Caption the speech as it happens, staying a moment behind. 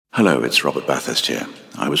Hello, it's Robert Bathurst here.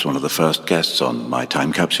 I was one of the first guests on My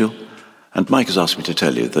Time Capsule, and Mike has asked me to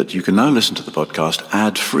tell you that you can now listen to the podcast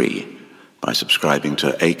ad-free by subscribing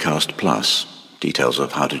to Acast Plus. Details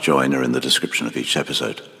of how to join are in the description of each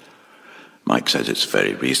episode. Mike says it's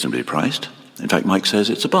very reasonably priced. In fact, Mike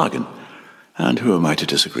says it's a bargain. And who am I to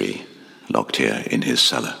disagree? Locked here in his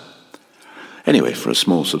cellar. Anyway, for a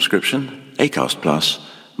small subscription, Acast Plus,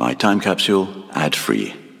 My Time Capsule,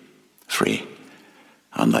 ad-free. Free.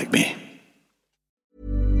 Unlike me.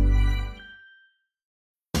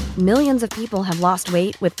 Millions of people have lost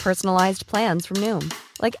weight with personalized plans from Noom.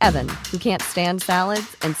 Like Evan, who can't stand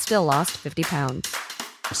salads and still lost 50 pounds.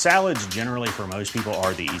 Salads generally for most people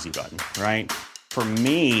are the easy button, right? For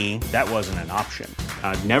me, that wasn't an option.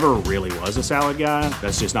 I never really was a salad guy.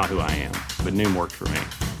 That's just not who I am. But Noom worked for me.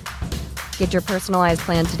 Get your personalized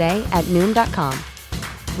plan today at Noom.com.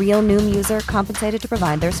 Real Noom user compensated to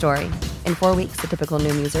provide their story. In 4 weeks, the typical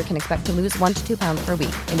Noom user can expect to lose 1 to 2 pounds per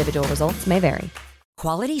week. Individual results may vary.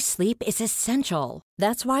 Quality sleep is essential.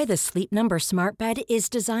 That's why the Sleep Number Smart Bed is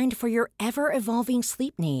designed for your ever-evolving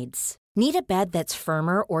sleep needs. Need a bed that's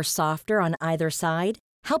firmer or softer on either side?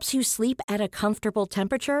 Helps you sleep at a comfortable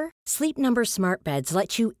temperature? Sleep Number Smart Beds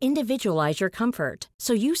let you individualize your comfort,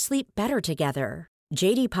 so you sleep better together.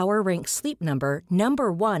 J.D. Power ranks Sleep Number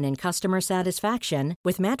number 1 in customer satisfaction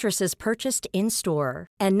with mattresses purchased in-store.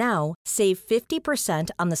 And now, save 50%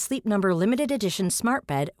 on the Sleep Number Limited Edition Smart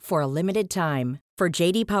Bed for a limited time. For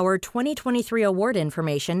J.D. Power 2023 award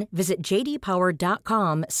information, visit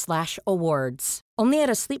jdpower.com/awards. Only at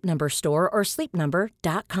a Sleep Number store or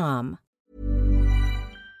sleepnumber.com.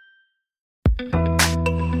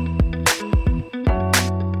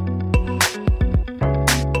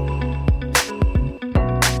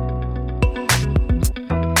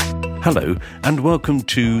 Hello, and welcome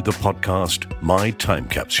to the podcast My Time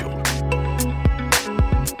Capsule.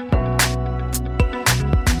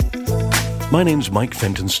 My name's Mike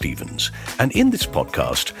Fenton-Stevens, and in this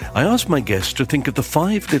podcast, I ask my guests to think of the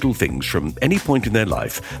 5 little things from any point in their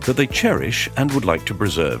life that they cherish and would like to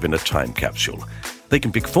preserve in a time capsule. They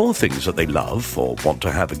can pick 4 things that they love or want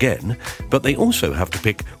to have again, but they also have to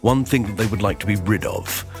pick 1 thing that they would like to be rid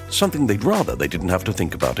of, something they'd rather they didn't have to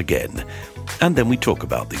think about again. And then we talk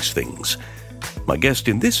about these things. My guest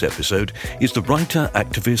in this episode is the writer,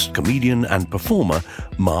 activist, comedian and performer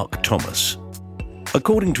Mark Thomas.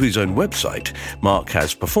 According to his own website, Mark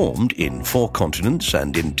has performed in 4 continents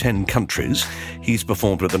and in 10 countries. He's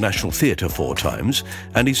performed at the National Theatre 4 times,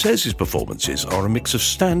 and he says his performances are a mix of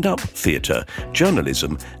stand-up, theatre,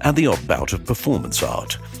 journalism, and the odd bout of performance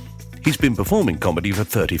art. He's been performing comedy for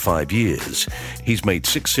 35 years. He's made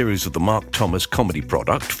 6 series of the Mark Thomas comedy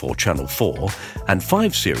product for Channel 4 and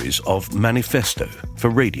 5 series of Manifesto for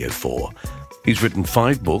Radio 4. He's written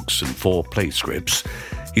 5 books and 4 play scripts.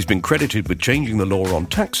 He's been credited with changing the law on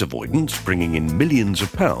tax avoidance, bringing in millions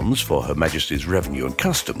of pounds for Her Majesty's Revenue and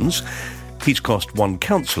Customs. He's cost 1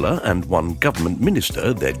 councillor and 1 government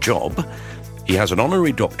minister their job. He has an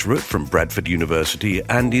honorary doctorate from Bradford University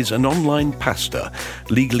and is an online pastor,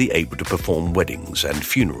 legally able to perform weddings and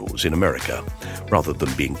funerals in America, rather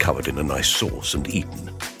than being covered in a nice sauce and eaten.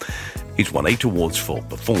 He's won 8 awards for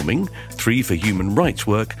performing, 3 for human rights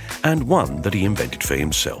work, and 1 that he invented for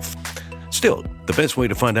himself. Still, the best way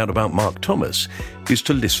to find out about Mark Thomas is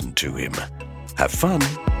to listen to him. Have fun.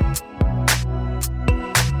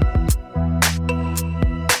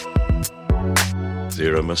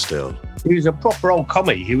 Zero Mostel. He was a proper old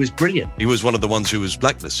commie. He was brilliant. He was one of the ones who was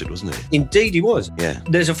blacklisted, wasn't he? Indeed he was. Yeah.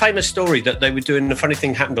 There's a famous story that they were doing, a funny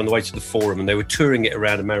thing happened on the way to the Forum, and they were touring it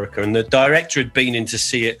around America, and the director had been in to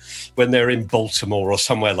see it when they were in Baltimore or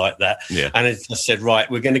somewhere like that. Yeah. And it just said, right,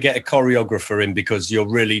 we're going to get a choreographer in because you're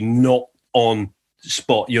really not on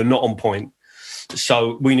spot. You're not on point.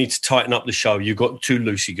 So we need to tighten up the show. You got too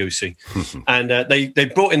loosey-goosey. And they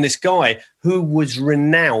brought in this guy who was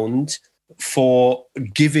renowned for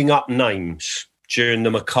giving up names during the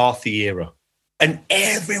McCarthy era. And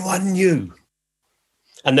everyone knew.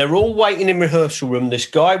 And they're all waiting in rehearsal room. This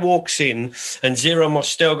guy walks in and Zero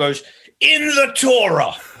Mostel goes, "In the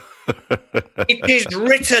Torah, it is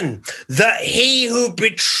written that he who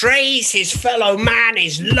betrays his fellow man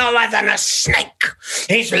is lower than a snake.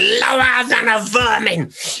 He's lower than a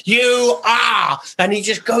vermin. You are." And he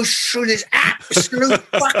just goes through this absolute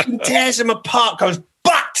fucking tears him apart, goes,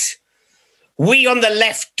 "But we on the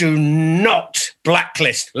left do not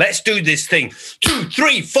blacklist. Let's do this thing. 2,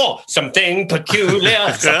 3, 4. Something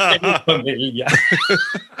peculiar, something familiar."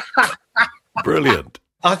 Brilliant.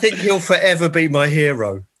 I think he'll forever be my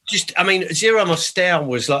hero. Zero Mostel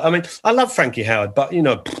was like, I love Frankie Howerd, but,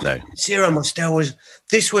 no. Zero Mostel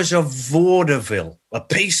this was a vaudeville, a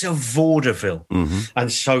piece of vaudeville. Mm-hmm.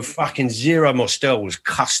 And so fucking Zero Mostel was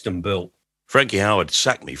custom built. Frankie Howerd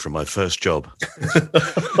sacked me from my first job.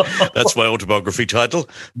 That's my autobiography title.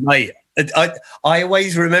 Mate, I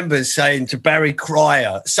always remember saying to Barry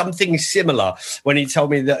Cryer something similar when he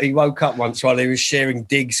told me that he woke up once while he was sharing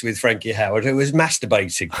digs with Frankie Howerd, who was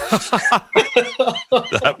masturbating.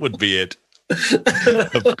 That would be it.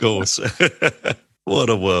 Of course. What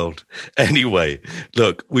a world. Anyway,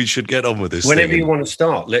 look, we should get on with this. Whenever you want to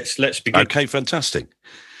start, let's begin. Okay, fantastic.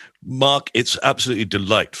 Mark, it's absolutely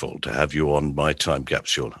delightful to have you on My Time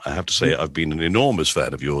Capsule. I have to say, I've been an enormous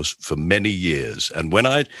fan of yours for many years. And when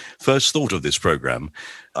I first thought of this program,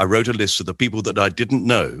 I wrote a list of the people that I didn't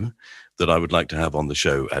know that I would like to have on the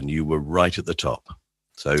show, and you were right at the top.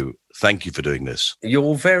 So thank you for doing this.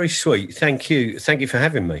 You're very sweet. Thank you. Thank you for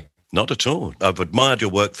having me. Not at all. I've admired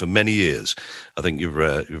your work for many years. I think you're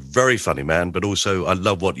a very funny man, but also I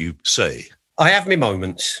love what you say. I have my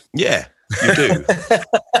moments. Yeah. You do.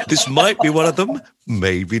 This might be one of them,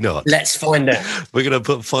 maybe not. Let's find out. We're going to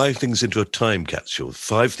put 5 things into a time capsule,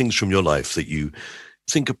 5 things from your life that you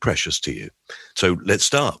think are precious to you. So let's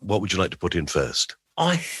start. What would you like to put in first?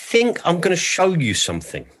 I think I'm going to show you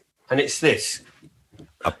something, and it's this.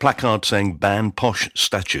 A placard saying ban posh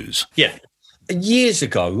statues. Yeah. Years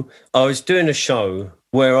ago, I was doing a show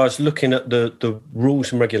where I was looking at the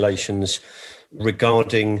rules and regulations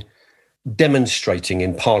regarding demonstrating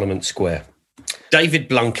in Parliament Square. David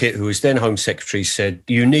Blunkett, who was then Home Secretary, said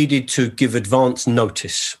you needed to give advance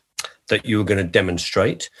notice that you were going to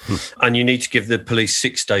demonstrate, and you need to give the police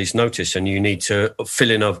 6 days notice, and you need to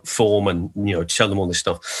fill in a form and, tell them all this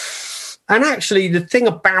stuff. And actually, the thing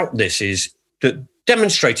about this is that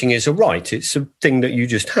demonstrating is a right. It's a thing that you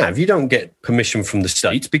just have. You don't get permission from the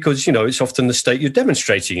state because, it's often the state you're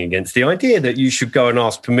demonstrating against. The idea that you should go and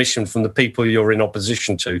ask permission from the people you're in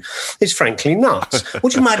opposition to is frankly nuts.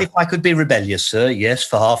 Would you mind if I could be rebellious, sir? Yes,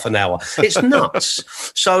 for half an hour. It's nuts.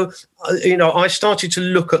 So, I started to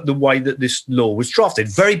look at the way that this law was drafted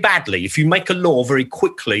very badly. If you make a law very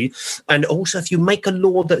quickly, and also if you make a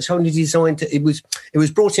law that's only designed to, it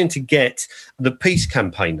was brought in to get the peace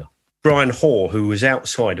campaigner, Brian Hoare, who was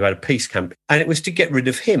outside, who had a peace campaign, and it was to get rid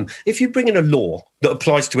of him. If you bring in a law that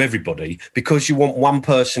applies to everybody because you want one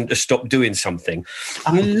person to stop doing something,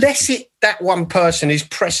 unless that one person is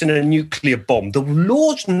pressing a nuclear bomb, the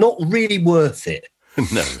law's not really worth it.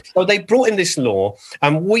 No. So they brought in this law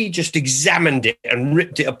and we just examined it and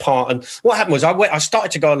ripped it apart. And what happened was I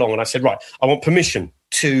started to go along and I said, right, I want permission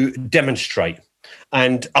to demonstrate.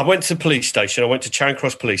 And I went to the police station. I went to Charing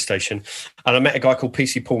Cross Police Station and I met a guy called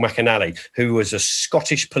PC Paul McAnally, who was a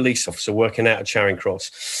Scottish police officer working out at Charing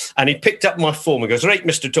Cross. And he picked up my form and goes, right,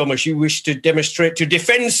 Mr. Thomas, you wish to demonstrate to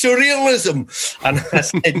defend surrealism. And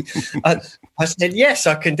I said, yes,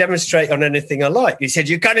 I can demonstrate on anything I like. He said,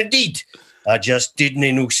 you can indeed. I just didn't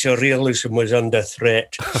know surrealism was under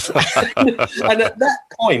threat. And at that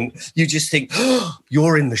point, you just think, oh,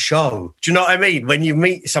 you're in the show. Do you know what I mean? When you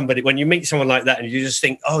meet someone like that and you just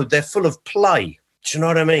think, oh, they're full of play. Do you know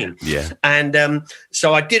what I mean? Yeah. And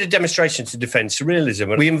so I did a demonstration to defend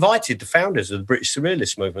surrealism. And we invited the founders of the British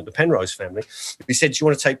Surrealist movement, the Penrose family. We said, do you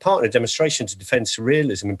want to take part in a demonstration to defend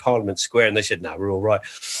surrealism in Parliament Square? And they said, no, we're all right.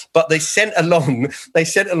 But they sent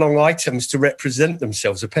along items to represent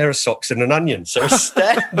themselves, a pair of socks and an onion. So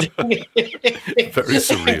standing Very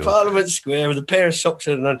surreal. in Parliament Square with a pair of socks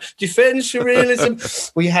and an onion. Defend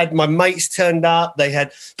surrealism. We had my mates turned up. They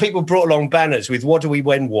had people brought along banners with what do we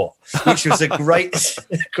when what, which was a great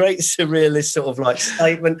surrealist sort of like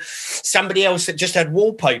statement. Somebody else that just had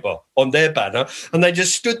wallpaper on their banner and they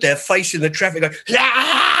just stood there facing the traffic going,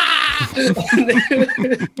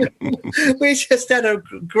 we just had a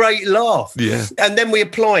great laugh. Yeah. And then we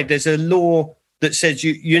applied. There's a law that says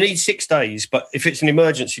you need 6 days, but if it's an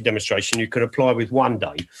emergency demonstration, you can apply with 1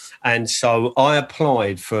 day. And so I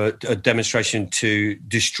applied for a demonstration to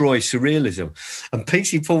destroy surrealism. And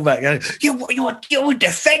PC pulled back and you were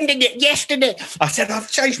defending it yesterday. I said, I've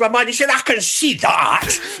changed my mind. He said, I can see that.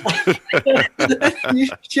 You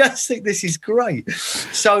just think this is great.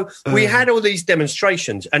 So we had all these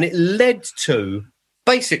demonstrations and it led to...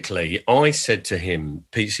 Basically, I said to him,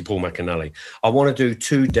 PC Paul McAnally, I want to do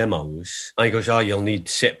 2 demos. And he goes, oh, you'll need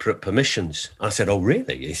separate permissions. I said, oh,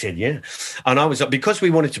 really? He said, yeah. And I was like, because we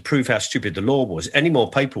wanted to prove how stupid the law was, any more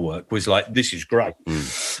paperwork was like, this is great. And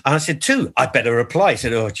I said, 2, I better apply. He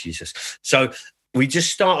said, oh, Jesus. So we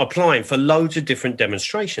just start applying for loads of different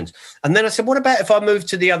demonstrations. And then I said, what about if I move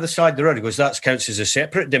to the other side of the road? He goes, that counts as a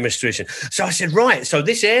separate demonstration. So I said, right, so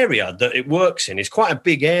this area that it works in is quite a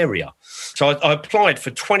big area. So I applied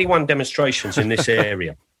for 21 demonstrations in this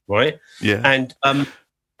area, right? Yeah.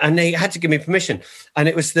 And they had to give me permission. And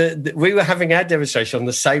it was we were having our demonstration on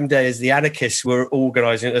the same day as the anarchists were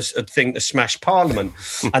organising a thing to smash Parliament.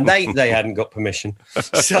 And they hadn't got permission.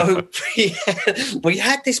 So we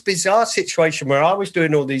had this bizarre situation where I was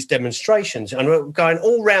doing all these demonstrations and we were going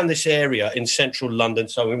all around this area in central London.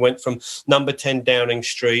 So we went from number 10 Downing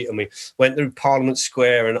Street and we went through Parliament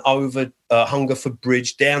Square and over Hungerford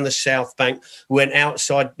Bridge, down the South Bank, went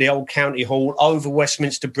outside the old County Hall, over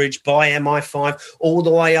Westminster Bridge, by MI5, all the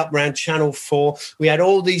way up around Channel 4. We had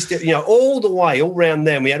all these, all the way, all round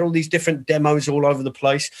there. We had all these different demos all over the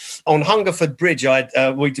place. On Hungerford Bridge,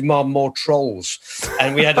 we demand more trolls.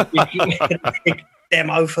 And we had a big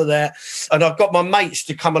demo for that. And I've got my mates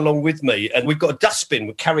to come along with me. And we've got a dustbin.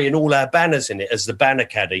 We're carrying all our banners in it as the banner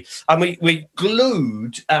caddy. And we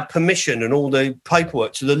glued our permission and all the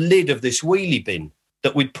paperwork to the lid of this wheelie bin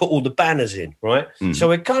that we'd put all the banners in, right? Mm. So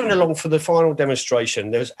we're going along for the final demonstration.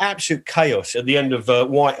 There was absolute chaos at the end of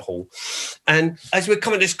Whitehall. And as we're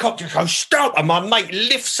coming, this cop just goes, stop! And my mate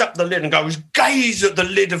lifts up the lid and goes, gaze at the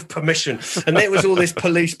lid of permission. And there was all this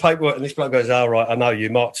police paperwork. And this bloke goes, all right, I know you,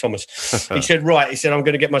 Mark Thomas. He said, right. He said, I'm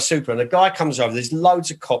going to get my super. And the guy comes over. There's loads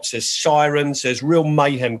of cops. There's sirens. There's real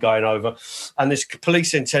mayhem going over. And this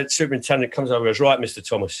police superintendent comes over and goes, right, Mr.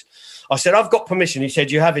 Thomas. I said, I've got permission. He said,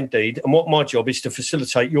 you have indeed. And what my job is to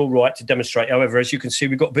facilitate your right to demonstrate. However, as you can see,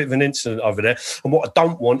 we've got a bit of an incident over there. And what I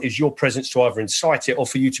don't want is your presence to either incite it or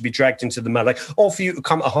for you to be dragged into the melee or for you to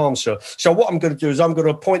come to harm, sir. So what I'm going to do is I'm going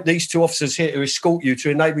to appoint these two officers here to escort you to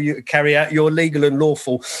enable you to carry out your legal and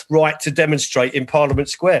lawful right to demonstrate in Parliament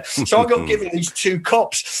Square. So I got given these two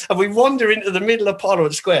cops and we wander into the middle of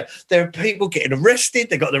Parliament Square. There are people getting arrested.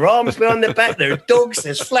 They've got their arms behind their back. There are dogs.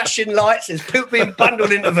 There's flashing lights. There's people being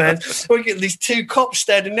bundled into vans. We get these two cops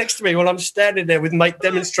standing next to me while I'm standing there with mate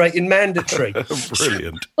demonstrating mandatory.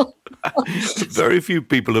 Brilliant. Very few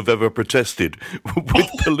people have ever protested with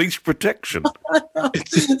police protection.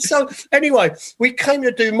 So anyway, we came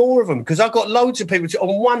to do more of them because I got loads of people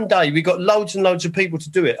on one day. We got loads and loads of people to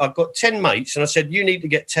do it. I've got 10 mates and I said, you need to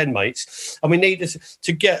get 10 mates and we need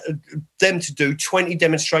to get them to do 20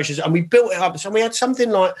 demonstrations. And we built it up. So we had something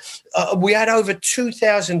like, we had over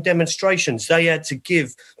 2,000 demonstrations they had to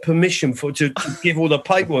give permission for to give all the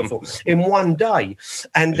paperwork for in one day.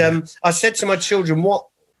 And I said to my children, what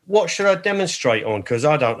should I demonstrate on? Because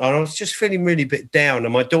I was just feeling really a bit down.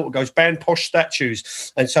 And my daughter goes, ban posh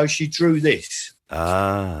statues. And so she drew this.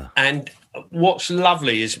 And what's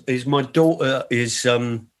lovely is my daughter is,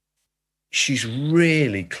 she's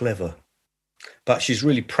really clever, but she's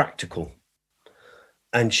really practical.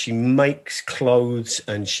 And she makes clothes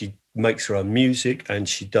and she makes her own music and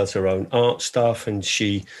she does her own art stuff. And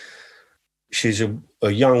she's a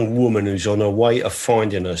young woman who's on her way to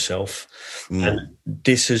finding herself. And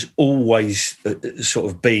this has always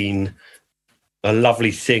sort of been a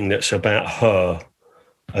lovely thing that's about her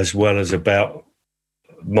as well as about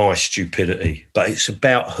my stupidity. But it's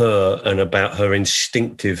about her and about her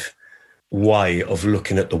instinctive way of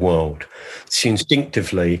looking at the world. She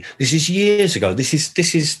instinctively, this is years ago, this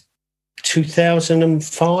is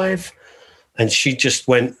 2005, and she just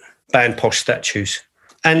went, ban posh statues.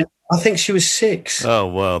 And I think she was 6. Oh,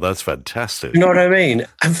 wow, that's fantastic. You know what I mean?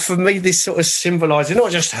 And for me, this sort of symbolises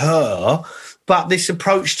not just her, but this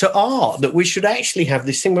approach to art, that we should actually have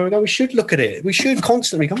this thing where we should look at it. We should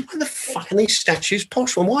constantly go, why the fuck are these statues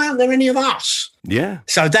posh? Well, why aren't there any of us? Yeah.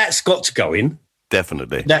 So that's got to go in.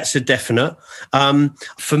 Definitely. That's a definite.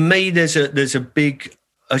 For me, there's a big,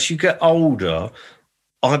 as you get older,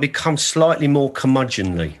 I become slightly more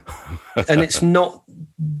curmudgeonly. And it's not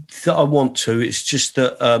that I want to, it's just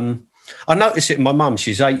that I notice it in my mum.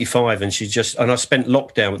 She's 85 and I spent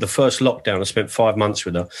lockdown, the first lockdown, I spent 5 months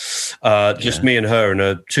with her, just me and her in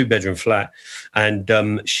a 2-bedroom flat. And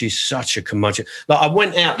she's such a curmudgeon. Like I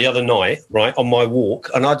went out the other night, right, on my walk,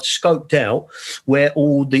 and I'd scoped out where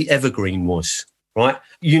all the evergreen was, right?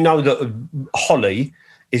 You know that holly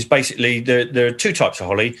is basically, there are 2 types of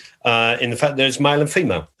holly, in the fact there's male and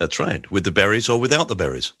female. That's right, with the berries or without the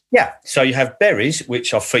berries. Yeah, so you have berries,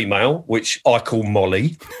 which are female, which I call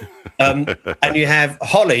Molly, and you have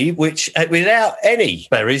holly, which without any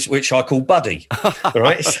berries, which I call Buddy,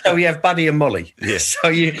 right? So we have Buddy and Molly. Yes. So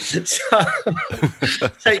you can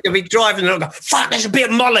be driving and go, fuck, there's a bit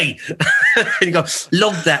of Molly. And you go,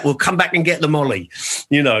 log that, we'll come back and get the Molly,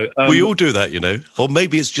 you know. We all do that, you know, or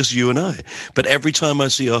maybe it's just you and I. But every time I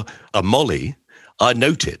see a Molly, I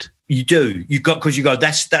note it. You do. Because you go,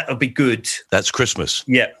 that'll be good. That's Christmas.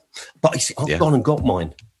 Yeah. But I've gone and got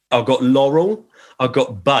mine. I've got laurel. I've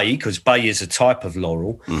got bay, because bay is a type of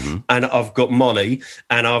laurel. Mm-hmm. And I've got molly.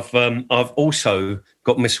 And I've also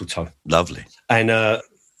got mistletoe. Lovely. And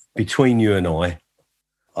between you and I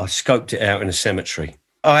scoped it out in a cemetery.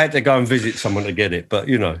 I had to go and visit someone to get it, but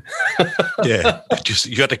you know. Yeah,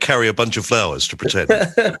 you had to carry a bunch of flowers to pretend.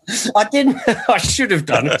 I didn't. I should have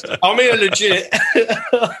done it. I'm here legit.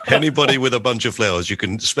 Anybody with a bunch of flowers, you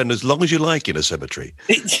can spend as long as you like in a cemetery.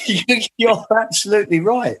 You're absolutely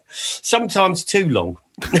right. Sometimes too long.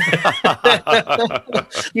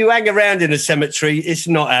 You hang around in a cemetery, it's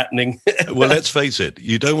not happening. Well, let's face it,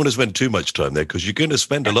 you don't want to spend too much time there because you're going to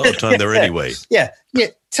spend a lot of time there anyway. Yeah,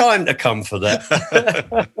 time to come for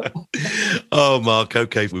that. Oh, Mark,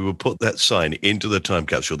 okay, we will put that sign into the time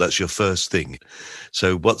capsule. That's your first thing.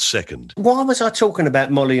 So what's second? Why was I talking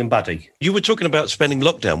about Molly and Buddy? You were talking about spending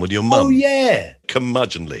lockdown with your mum. Oh, yeah.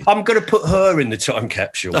 Curmudgeonly. I'm going to put her in the time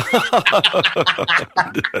capsule.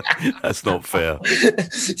 That's not fair.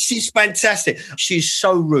 She's fantastic. She's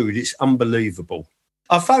so rude. It's unbelievable.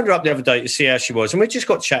 I phoned her up the other day to see how she was, and we just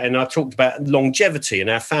got chatting. And I talked about longevity and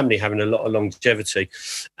our family having a lot of longevity.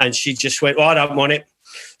 And she just went, well, I don't want it.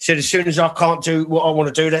 She said, as soon as I can't do what I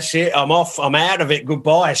want to do, that's it. I'm off. I'm out of it.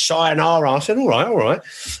 Goodbye. Sayonara. I said, all right.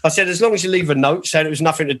 I said, as long as you leave a note saying it was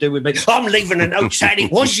nothing to do with me. I'm leaving a note saying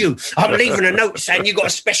it was you. I'm leaving a note saying you got a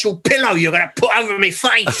special pillow you're going to put over my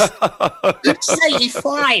face. It's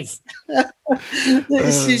 85.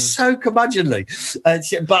 This is so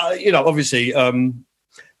curmudgeonly. But, you know, obviously...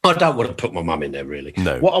 I don't want to put my mum in there, really.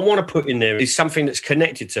 No. What I want to put in there is something that's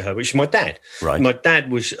connected to her, which is my dad. Right. My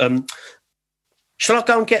dad was... shall I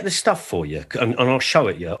go and get the stuff for you and I'll show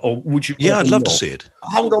it you? Or would you... Yeah, I'd love to see it.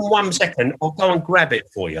 Hold on 1 second. I'll go and grab it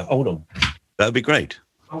for you. Hold on. That'd be great.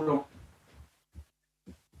 Hold on.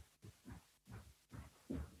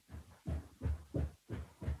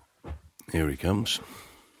 Here he comes.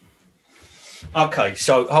 Okay,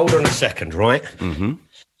 so hold on a second, right? Mm-hmm.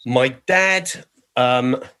 My dad...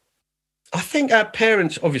 I think our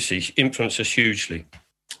parents obviously influenced us hugely.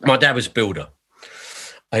 My dad was a builder.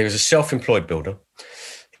 He was a self-employed builder.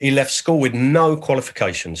 He left school with no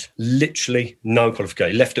qualifications, literally no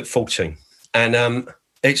qualification. He left at 14. And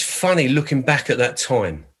it's funny looking back at that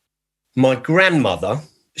time. My grandmother,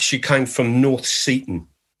 she came from North Seaton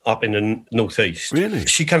up in the northeast. Really?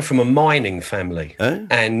 She came from a mining family. Oh.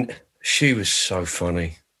 And she was so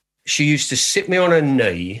funny. She used to sit me on her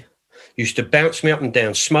knee, used to bounce me up and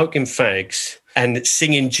down, smoking fags and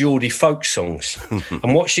singing Geordie folk songs.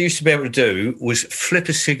 And what she used to be able to do was flip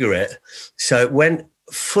a cigarette so it went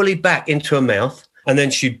fully back into her mouth, and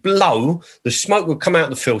then she'd blow, the smoke would come out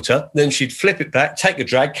the filter, then she'd flip it back, take a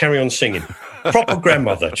drag, carry on singing. Proper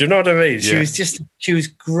grandmother, do you know what I mean? Yeah. She was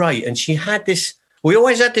great. And she had this, we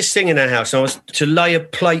always had this thing in our house, and I was to lay a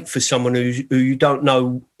plate for someone who you don't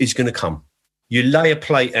know is going to come. You lay a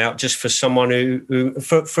plate out just for someone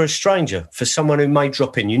for a stranger, for someone who may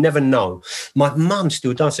drop in. You never know. My mum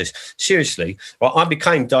still does this. Seriously, well, I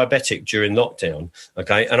became diabetic during lockdown,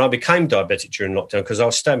 okay? And I became diabetic during lockdown because I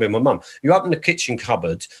was staying with my mum. You open the kitchen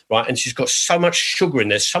cupboard, right, and she's got so much sugar in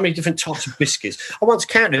there, so many different types of biscuits. I once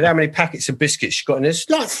counted how many packets of biscuits she's got in there. It's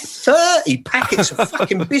like 30 packets of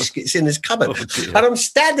fucking biscuits in this cupboard. And I'm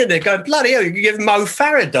standing there going, bloody hell, you could give Mo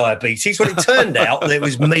Farah diabetes. Well, it turned out that it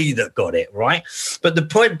was me that got it, right? But the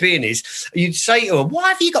point being is, you'd say to her, why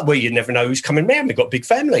have you got... Well, you never know who's coming round. We've got a big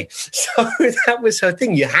family. So that was her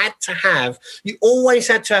thing. You always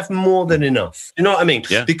had to have more than enough. You know what I mean?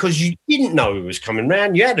 Yeah. Because you didn't know who was coming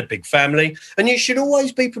round. You had a big family, and you should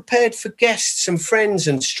always be prepared for guests and friends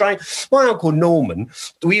and strangers. My Uncle Norman,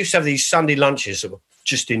 we used to have these Sunday lunches that were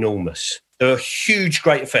just enormous. They were huge,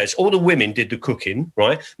 great affairs. All the women did the cooking,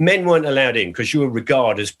 right? Men weren't allowed in because you were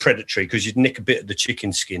regarded as predatory because you'd nick a bit of the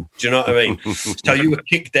chicken skin. Do you know what I mean? So you were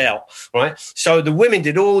kicked out, right? So the women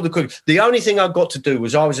did all the cooking. The only thing I got to do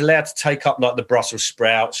was I was allowed to take up like the Brussels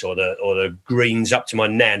sprouts or the greens up to my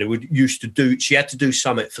nan who she had to do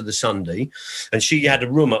something for the Sunday, and she had a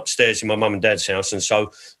room upstairs in my mum and dad's house, and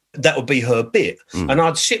so that would be her bit. And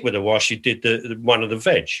I'd sit with her while she did the one of the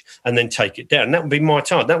veg and then take it down. That would be my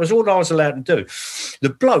time. That was all I was allowed to do. The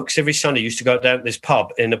blokes every Sunday used to go down to this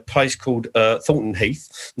pub in a place called Thornton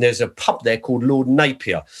Heath. And there's a pub there called Lord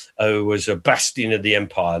Napier, who was a bastion of the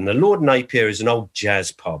Empire. And the Lord Napier is an old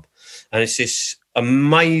jazz pub. And it's this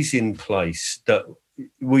amazing place that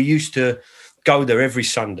we used to go there every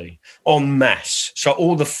Sunday en masse. So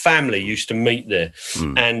all the family used to meet there.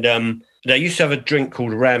 And They used to have a drink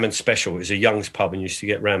called Ram and Special. It was a Young's pub and used to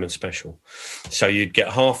get Ram and Special. So you'd get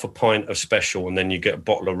half a pint of Special and then you get a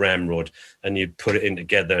bottle of Ramrod and you'd put it in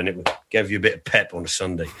together and it would give you a bit of pep on a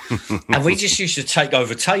Sunday. And we just used to take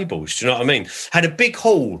over tables, do you know what I mean? Had a big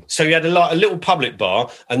hall. So you had a little public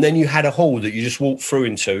bar and then you had a hall that you just walked through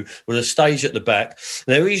into with a stage at the back.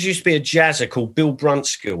 And there used to be a jazzer called Bill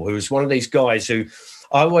Brunskill, who was one of these guys who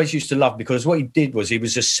I always used to love, because what he did was he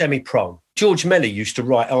was a semi-pro. George Melly used to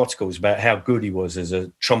write articles about how good he was as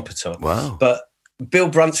a trumpeter. Wow. But Bill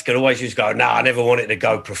Brunskill always used to go, no, I never wanted to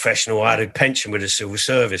go professional. I had a pension with the civil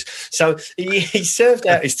service. So he served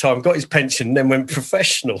out his time, got his pension, and then went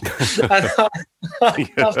professional. And I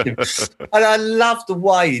loved him. And I loved the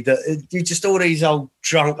way that you just all these old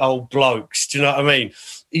drunk old blokes, do you know what I mean?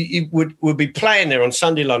 He would be playing there on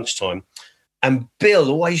Sunday lunchtime. And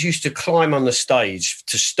Bill always used to climb on the stage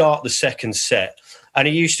to start the second set. And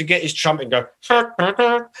he used to get his trumpet and go,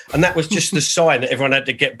 and that was just the sign that everyone had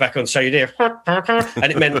to get back on stage there.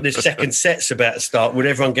 And it meant that the second set's about to start. Would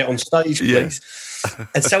everyone get on stage, please? Yeah.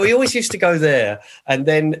 And so he always used to go there. And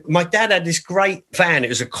then my dad had this great van. It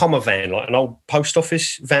was a comma van, like an old post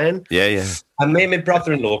office van. Yeah, yeah. And me and my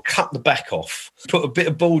brother-in-law cut the back off, put a bit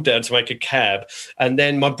of board down to make a cab. And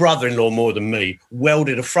then my brother-in-law, more than me,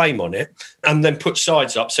 welded a frame on it and then put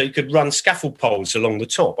sides up so you could run scaffold poles along the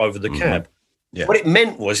top over the cab. Yeah. What it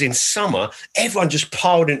meant was in summer, everyone just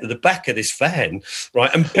piled into the back of this van, right,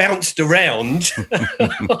 and bounced around,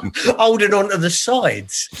 holding onto the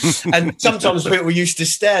sides. And sometimes people used to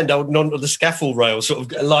stand holding onto the scaffold rail,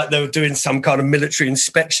 sort of like they were doing some kind of military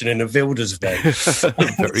inspection in a Wilders van.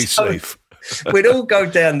 Very safe. We'd all go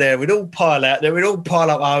down there, we'd all pile out there, we'd all pile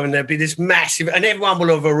up home, and there'd be this massive, and everyone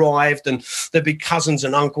will have arrived, and there'd be cousins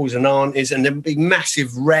and uncles and aunties, and there'd be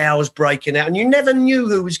massive rows breaking out, and you never knew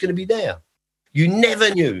who was going to be there. You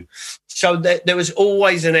never knew. So there was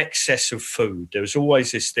always an excess of food. There was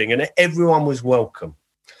always this thing, and everyone was welcome.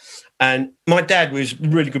 And my dad was a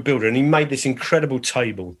really good builder, and he made this incredible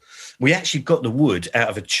table. We actually got the wood out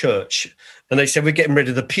of a church, and they said, we're getting rid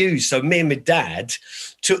of the pews. So me and my dad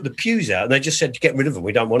took the pews out, and they just said, get rid of them.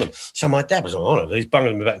 We don't want them. So my dad was on it. He's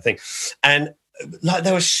bungling them about the thing. And like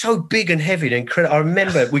they were so big and heavy and incredible. I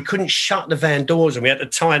remember we couldn't shut the van doors and we had to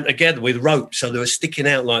tie them together with rope so they were sticking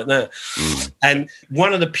out like that. And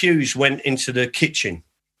one of the pews went into the kitchen.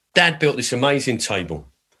 Dad built this amazing table.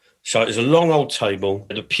 So it was a long old table,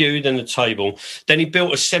 the pew, then the table. Then he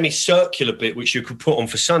built a semicircular bit which you could put on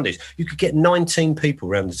for Sundays. You could get 19 people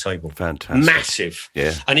around the table. Fantastic. Massive.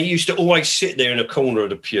 Yeah. And he used to always sit there in a corner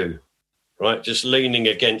of the pew, right, just leaning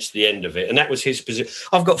against the end of it. And that was his position.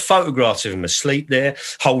 I've got photographs of him asleep there,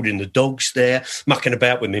 holding the dogs there, mucking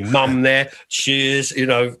about with my mum there, cheers,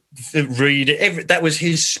 reading. That was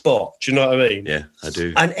his spot. Do you know what I mean? Yeah, I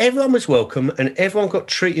do. And everyone was welcome and everyone got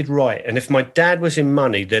treated right. And if my dad was in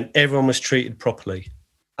money, then everyone was treated properly.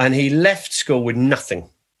 And he left school with nothing.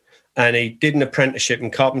 And he did an apprenticeship in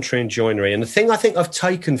carpentry and joinery. And the thing I think I've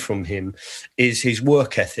taken from him is his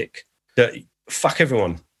work ethic, that fuck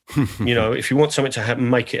everyone. If you want something to happen,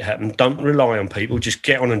 make it happen. Don't rely on people. Just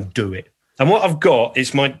get on and do it. And what I've got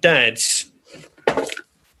is my dad's.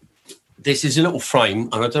 This is a little frame,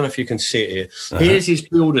 and I don't know if you can see it here. Uh-huh. Here's his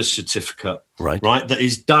builder's certificate, right? That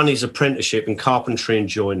he's done his apprenticeship in carpentry and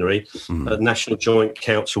joinery at the National Joint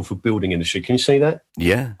Council for Building Industry. Can you see that?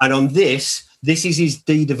 Yeah. And on this is his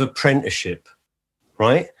deed of apprenticeship,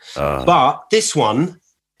 right? But this one,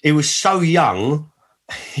 he was so young.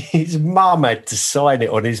 His mum had to sign it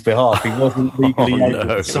on his behalf. He wasn't legally able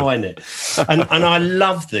to sign it. And I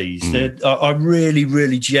love these. I really,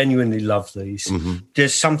 really genuinely love these. Mm-hmm.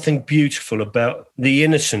 There's something beautiful about the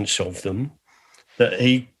innocence of them, that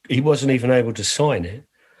he wasn't even able to sign it,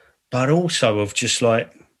 but also of just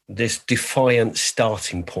like this defiant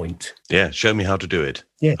starting point. Yeah, show me how to do it.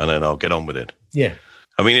 Yeah. And then I'll get on with it. Yeah.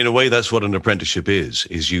 I mean, in a way, that's what an apprenticeship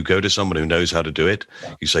is you go to someone who knows how to do it.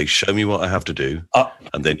 You say, show me what I have to do.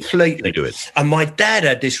 And then you do it. And my dad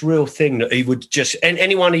had this real thing that he would just, and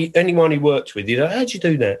anyone he worked with, how'd you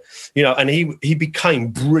do that? And he became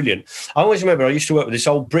brilliant. I always remember I used to work with this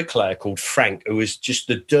old bricklayer called Frank, who was just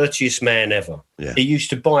the dirtiest man ever. Yeah. He used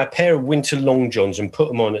to buy a pair of winter long johns and put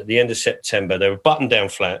them on at the end of September. They were button-down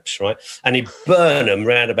flaps, right? And he'd burn them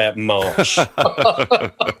round about March.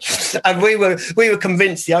 And we were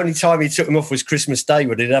convinced the only time he took them off was Christmas Day,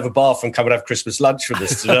 when he'd have a bath and come and have Christmas lunch with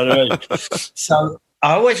us. Do you know what I mean? So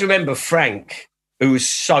I always remember Frank, who was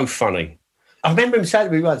so funny. I remember him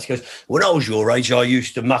saying to me once, he goes, when I was your age, I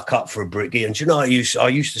used to muck up for a brickie. And do you know, I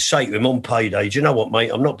used to say to him on payday, do you know what,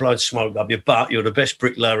 mate, I'm not blowing smoke up you, but you're the best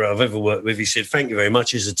bricklayer I've ever worked with. He said, thank you very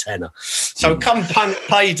much, here's a tenner. So come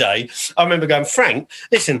payday, I remember going, Frank,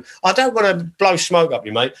 listen, I don't want to blow smoke up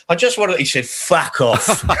you, mate. I just want to, he said, fuck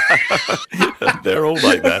off. They're all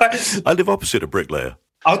like that. I live opposite a bricklayer.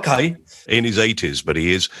 Okay. In his 80s, but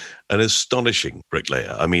he is an astonishing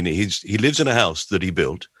bricklayer. I mean, he lives in a house that he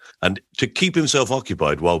built, and to keep himself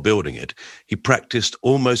occupied while building it, he practiced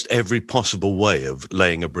almost every possible way of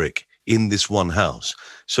laying a brick in this one house.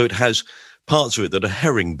 So it has parts of it that are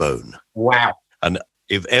herringbone. Wow. And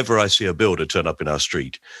if ever I see a builder turn up in our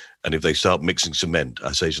street, and if they start mixing cement,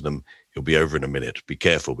 I say to them, he'll be over in a minute. Be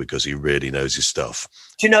careful, because he really knows his stuff.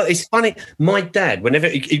 Do you know, it's funny. My dad, whenever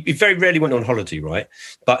he very rarely went on holiday, right?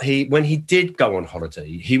 But when he did go on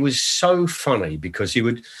holiday, he was so funny because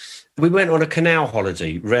we went on a canal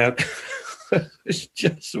holiday round. It's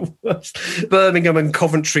just the worst. Birmingham and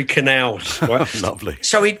Coventry canals. Right? Lovely.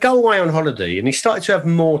 So he'd go away on holiday and he started to have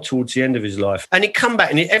more towards the end of his life. And he'd come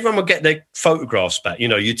back and everyone would get their photographs back. You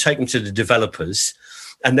know, you'd take them to the developers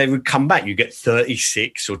and they would come back. You get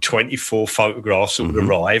 36 or 24 photographs that would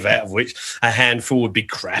arrive, out of which a handful would be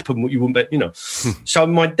crap and what you wouldn't bet, you know. So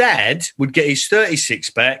my dad would get his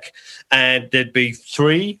 36 back and there'd be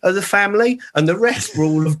 3 of the family and the rest were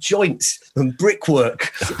all of joints and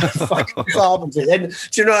brickwork and fucking carpentry. And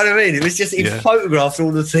do you know what I mean? It was just, he photographed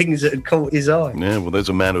all the things that had caught his eye. Yeah, well, there's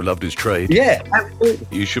a man who loved his trade. Yeah, absolutely.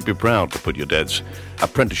 You should be proud to put your dad's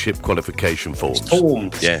apprenticeship qualification forms.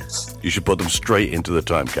 Yeah, you should put them straight into the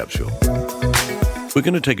time capsule. We're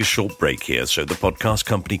going to take a short break here so the podcast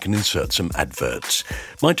company can insert some adverts.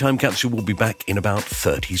 My time capsule will be back in about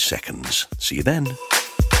 30 seconds. See you then.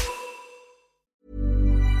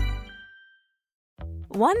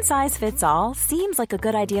 One size fits all seems like a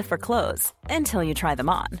good idea for clothes until you try them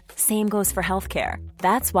on. Same goes for healthcare.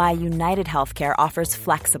 That's why United Healthcare offers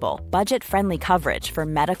flexible, budget-friendly coverage for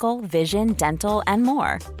medical, vision, dental, and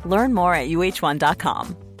more. Learn more at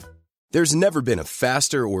uh1.com. There's never been a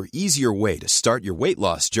faster or easier way to start your weight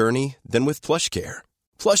loss journey than with PlushCare.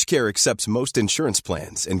 PlushCare accepts most insurance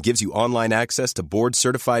plans and gives you online access to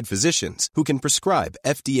board-certified physicians who can prescribe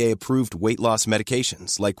FDA-approved weight loss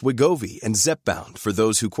medications like Wegovy and Zepbound for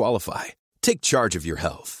those who qualify. Take charge of your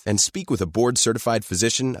health and speak with a board-certified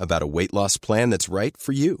physician about a weight loss plan that's right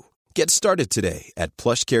for you. Get started today at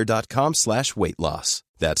plushcare.com/weight-loss.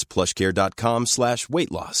 That's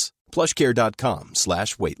plushcare.com/weight-loss.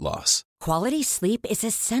 plushcare.com/weight-loss. Quality sleep is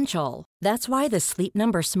essential. That's why the Sleep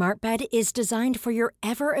Number Smart Bed is designed for your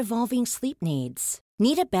ever-evolving sleep needs.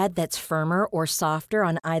 Need a bed that's firmer or softer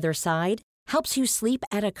on either side? Helps you sleep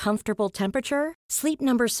at a comfortable temperature? Sleep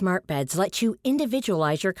Number Smart Beds let you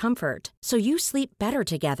individualize your comfort, so you sleep better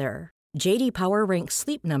together. J.D. Power ranks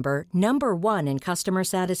Sleep Number number 1 in customer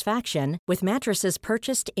satisfaction with mattresses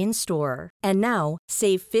purchased in-store. And now,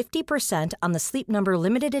 save 50% on the Sleep Number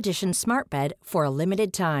Limited Edition Smart Bed for a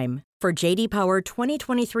limited time. For J.D. Power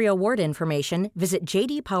 2023 award information, visit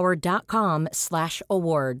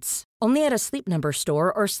jdpower.com/awards. Only at a Sleep Number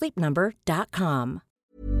store or sleepnumber.com.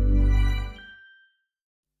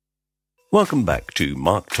 Welcome back to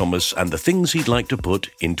Mark Thomas and the things he'd like to put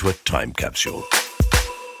into a time capsule.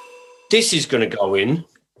 This is going to go in.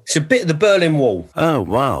 It's a bit of the Berlin Wall. Oh,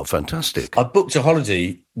 wow, fantastic. I booked a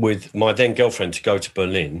holiday with my then girlfriend to go to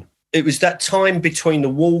Berlin. It was that time between the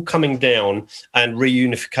wall coming down and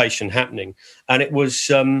reunification happening. And it was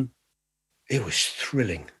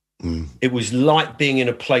thrilling. It was like being in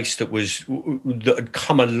a place that had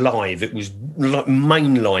come alive. It was like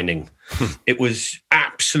mainlining. It was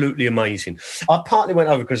absolutely amazing. I partly went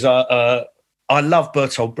over because I love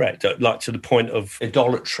Bertolt Brecht, like to the point of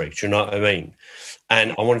idolatry. Do you know what I mean?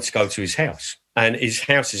 And I wanted to go to his house. And his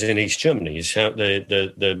house is in East Germany.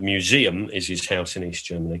 The museum is his house in East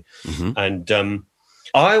Germany. Mm-hmm. And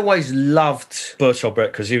I always loved Bertolt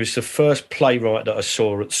Brecht because he was the first playwright that I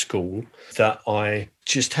saw at school that I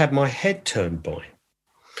just had my head turned by.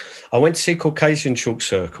 I went to see Caucasian Chalk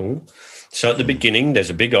Circle. So at the beginning, there's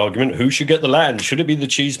a big argument. Who should get the land? Should it be the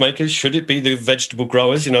cheesemakers? Should it be the vegetable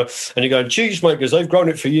growers? You know, and you go, cheesemakers, they've grown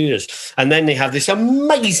it for years. And then they have this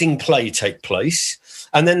amazing play take place.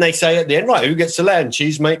 And then they say at the end, right, who gets the land,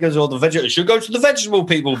 cheesemakers or the vegetables? Should go to the vegetable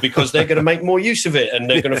people because they're going to make more use of it and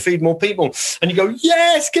they're going to feed more people. And you go,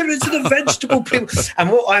 yes, give it to the vegetable people. And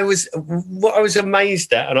what I was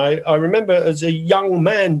amazed at, and I remember as a young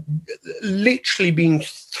man literally being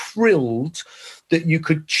thrilled that you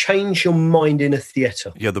could change your mind in a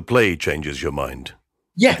theatre. Yeah, the play changes your mind.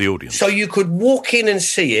 with the audience. So you could walk in and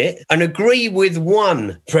see it and agree with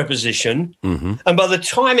one preposition, and by the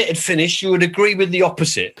time it had finished, you would agree with the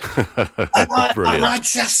opposite. and I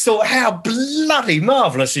just thought, how bloody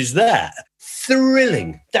marvellous is that?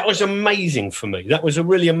 Thrilling. That was amazing for me. That was a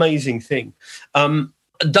really amazing thing.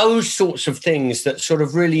 Those sorts of things that sort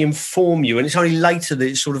of really inform you, and it's only later that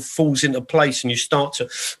it sort of falls into place and you start to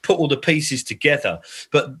put all the pieces together.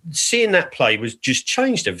 But seeing that play was just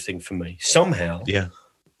changed everything for me somehow. Yeah.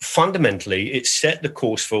 Fundamentally, it set the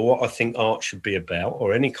course for what I think art should be about,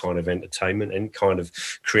 or any kind of entertainment, any kind of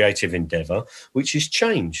creative endeavour, which is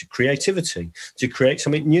change, creativity, to create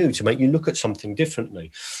something new, to make you look at something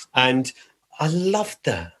differently. And I loved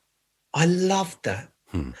that.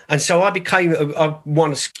 And so I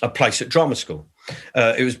won a place at drama school.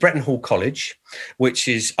 It was Bretton Hall College, which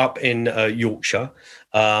is up in Yorkshire.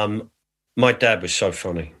 My dad was so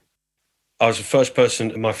funny. I was the first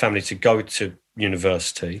person in my family to go to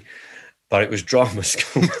university, but it was drama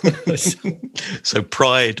school. So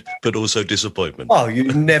pride, but also disappointment. Oh,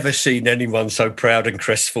 you've never seen anyone so proud and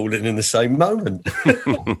crestfallen in the same moment.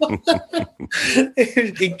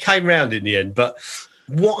 It came round in the end. But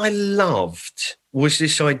what I loved was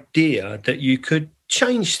this idea that you could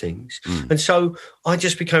change things. And so I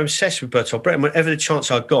just became obsessed with Bertolt Brecht. And whenever the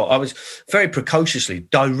chance I got, I was very precociously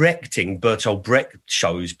directing Bertolt Brecht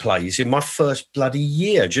shows, plays in my first bloody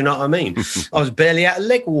year. Do you know what I mean? I was barely out of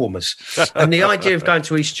leg warmers. And the idea of going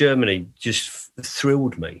to East Germany just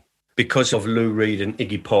thrilled me, because of Lou Reed and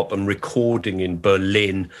Iggy Pop, and recording in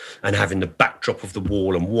Berlin and having the backdrop of the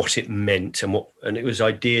wall and what it meant, and it was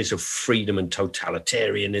ideas of freedom and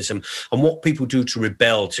totalitarianism and what people do to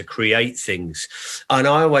rebel, to create things. And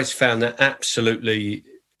I always found that absolutely,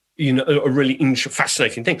 a really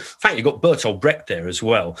fascinating thing. In fact, you've got Bertolt Brecht there as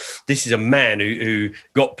well. This is a man who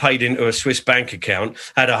got paid into a Swiss bank account,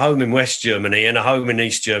 had a home in West Germany and a home in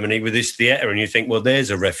East Germany with this theatre, and you think, well,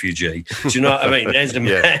 there's a refugee. Do you know what I mean? There's a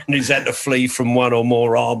man who's had to flee from one or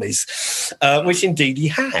more armies, which indeed he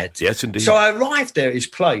had. Yes, indeed. So I arrived there at his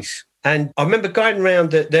place. And I remember going around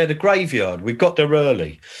the graveyard. We got there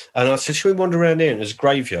early, and I said, "Should we wander around here?" And there's a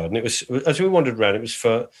graveyard, and it was, as we wandered around, it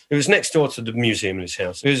was next door to the museum in his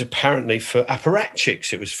house. It was apparently for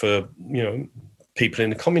apparatchiks. It was for people in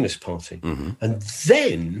the Communist Party. And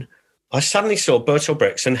then I suddenly saw Bertolt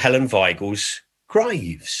Brecht's and Helen Weigel's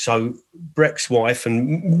graves. So Brecht's wife,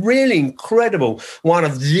 and really incredible, one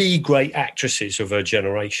of the great actresses of her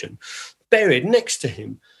generation, buried next to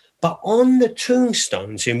him. But on the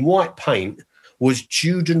tombstones in white paint was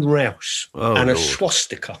Juden Raus and a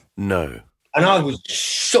swastika. No. And I was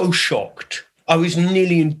so shocked. I was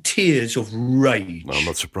nearly in tears of rage. Well, I'm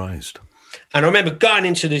not surprised. And I remember going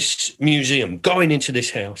into this museum, going into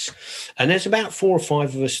this house, and there's about 4 or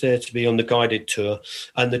 5 of us there to be on the guided tour.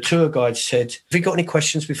 And the tour guide said, "Have you got any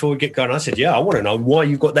questions before we get going?" I said, "Yeah, I want to know why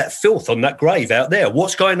you've got that filth on that grave out there.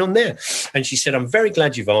 What's going on there?" And she said, "I'm very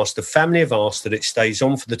glad you've asked. The family have asked that it stays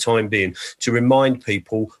on for the time being to remind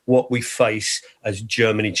people what we face as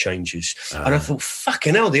Germany changes." And I thought,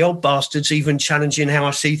 fucking hell, the old bastard's even challenging how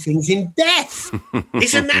I see things in death.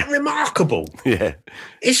 Isn't that remarkable? Yeah.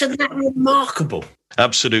 Isn't that remarkable?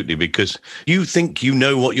 Absolutely, because you think you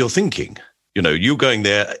know what you're thinking. You're going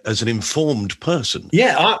there as an informed person.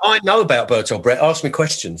 Yeah, I know about Bertolt Brecht. Ask me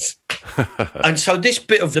questions. And so this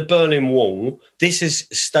bit of the Berlin Wall, this has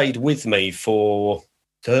stayed with me for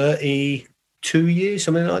 32 years,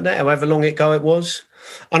 something like that, however long ago it was.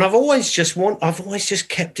 And I've always just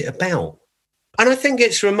kept it about. And I think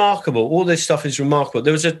it's remarkable. All this stuff is remarkable.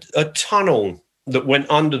 There was a tunnel that went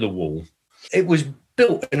under the wall. It was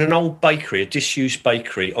built in an old bakery, a disused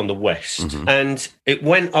bakery on the west. And it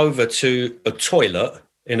went over to a toilet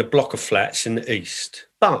in a block of flats in the east.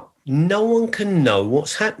 But no one can know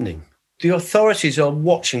what's happening. The authorities are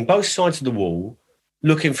watching both sides of the wall,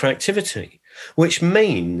 looking for activity, which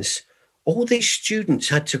means all these students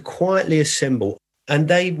had to quietly assemble, and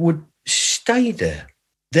they would stay there.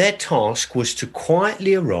 Their task was to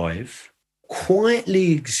quietly arrive,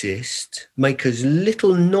 quietly exist, make as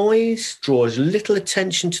little noise, draw as little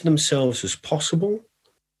attention to themselves as possible,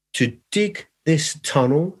 to dig this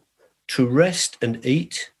tunnel, to rest and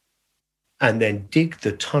eat, and then dig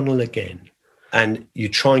the tunnel again. And you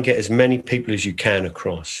try and get as many people as you can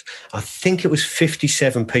across. I think it was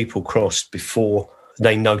 57 people crossed before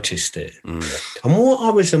they noticed it. And what I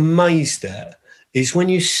was amazed at is when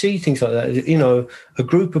you see things like that, a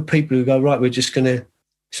group of people who go, right,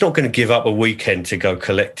 it's not going to give up a weekend to go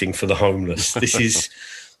collecting for the homeless.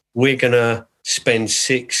 We're going to spend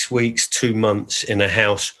 6 weeks, 2 months in a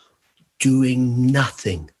house doing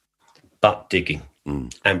nothing but digging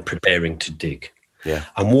and preparing to dig. Yeah.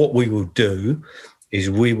 And what we will do is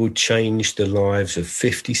we will change the lives of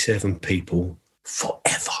 57 people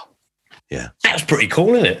forever. Yeah. That's pretty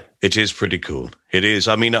cool, isn't it? It is pretty cool. It is.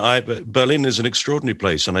 I mean, Berlin is an extraordinary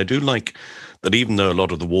place, and I do like that even though a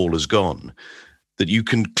lot of the wall is gone, that you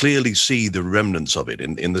can clearly see the remnants of it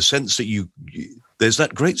in the sense that there's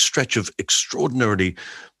that great stretch of extraordinarily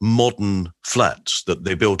modern flats that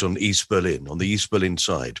they built on East Berlin, on the East Berlin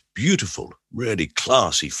side. Beautiful, really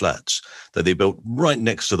classy flats that they built right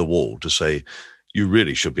next to the wall to say, you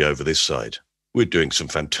really should be over this side. We're doing some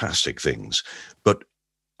fantastic things. But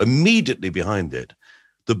immediately behind it,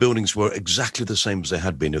 the buildings were exactly the same as they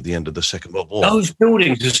had been at the end of the Second World War. Those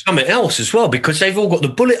buildings are something else as well, because they've all got the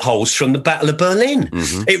bullet holes from the Battle of Berlin.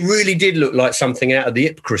 Mm-hmm. It really did look like something out of the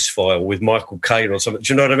Ipcress file with Michael Caine or something.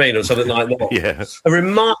 Do you know what I mean? Or something like that. Yeah. A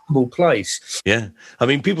remarkable place. Yeah. I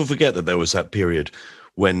mean, people forget that there was that period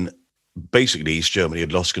when basically East Germany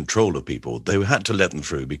had lost control of people. They had to let them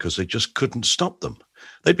through because they just couldn't stop them.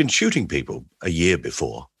 They'd been shooting people a year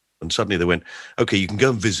before, and suddenly they went, okay, you can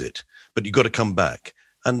go and visit, but you've got to come back.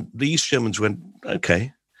 And the East Germans went,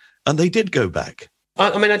 okay. And they did go back.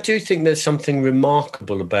 I mean, I do think there's something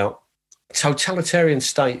remarkable about totalitarian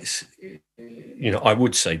states. You know, I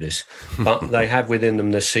would say this, but they have within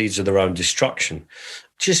them the seeds of their own destruction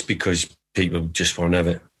just because people just won't have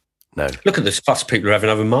it. No. Look at the fuss people are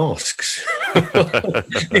having over masks.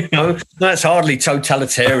 You know, that's hardly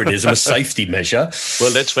totalitarianism, a safety measure.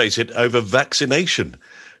 Well, let's face it, over vaccination.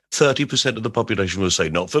 30% of the population will say,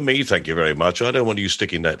 not for me, thank you very much. I don't want you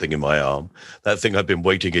sticking that thing in my arm. That thing I've been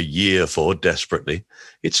waiting a year for desperately.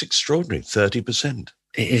 It's extraordinary, 30%.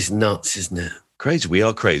 It is nuts, isn't it? Crazy. We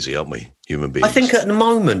are crazy, aren't we, human beings? I think at the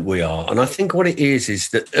moment we are. And I think what it is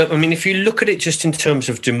that, I mean, if you look at it just in terms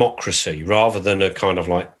of democracy, rather than a kind of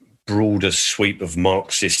like broader sweep of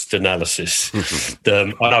Marxist analysis.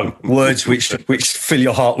 I know, words which fill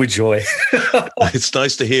your heart with joy. It's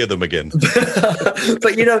nice to hear them again.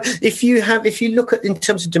 But, you know, if you look at in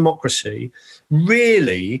terms of democracy,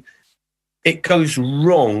 really, it goes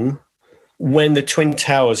wrong when the Twin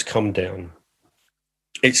Towers come down.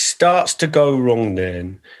 It starts to go wrong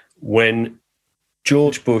then when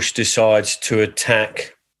George Bush decides to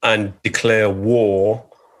attack and declare war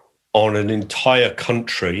on an entire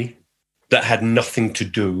country that had nothing to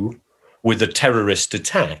do with a terrorist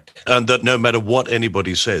attack. And that no matter what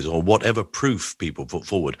anybody says or whatever proof people put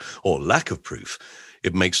forward or lack of proof,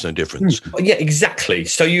 it makes no difference. Yeah, exactly.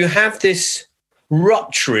 So you have this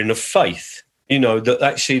rupturing of faith, you know, that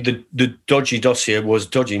actually the dodgy dossier was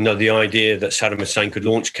dodgy. No, the idea that Saddam Hussein could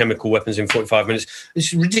launch chemical weapons in 45 minutes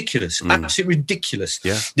is ridiculous, absolutely ridiculous.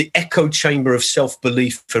 Yeah. The echo chamber of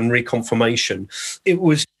self-belief and reconfirmation, it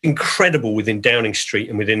was incredible within Downing Street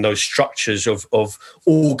and within those structures of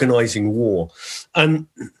organising war. And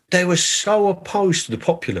they were so opposed to the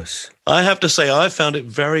populace. I have to say, I found it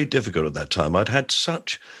very difficult at that time. I'd had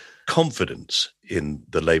such confidence in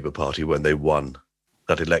the Labour Party when they won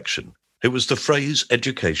that election. It was the phrase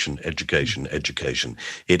education, education, education.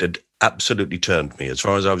 It had absolutely turned me. As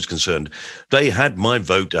far as I was concerned, they had my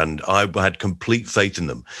vote and I had complete faith in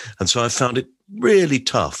them. And so I found it really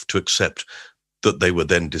tough to accept that they were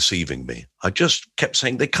then deceiving me. I just kept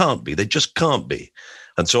saying they can't be. They just can't be.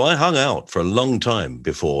 And so I hung out for a long time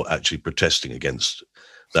before actually protesting against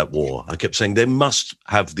that war. I kept saying they must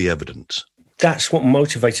have the evidence. That's what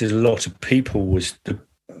motivated a lot of people, was the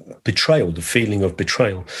betrayal, the feeling of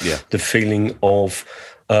betrayal, the feeling of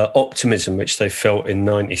optimism, which they felt in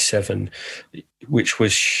 97, which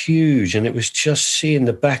was huge. And it was just seeing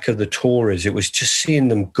the back of the Tories. It was just seeing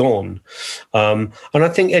them gone. And I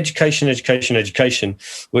think education,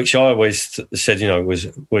 which I always said, you know,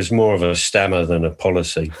 was more of a stammer than a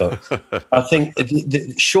policy. But I think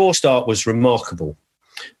the Sure Start was remarkable,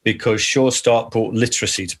 because Sure Start brought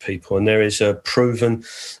literacy to people, and there is a proven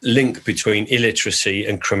link between illiteracy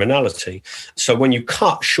and criminality. So when you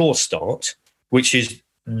cut Sure Start, which is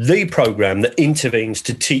the program that intervenes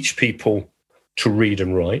to teach people to read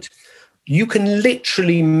and write, you can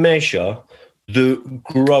literally measure the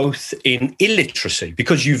growth in illiteracy,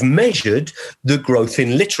 because you've measured the growth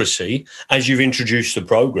in literacy as you've introduced the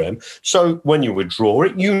program. So when you withdraw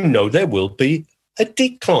it, you know there will be a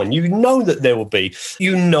decline. You know that there will be.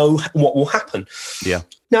 You know what will happen. Yeah.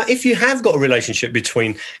 Now, if you have got a relationship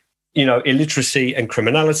between illiteracy and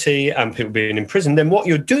criminality and people being in prison, then what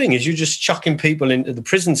you're doing is you're just chucking people into the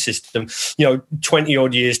prison system, 20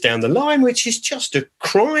 odd years down the line, which is just a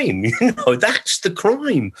crime. That's the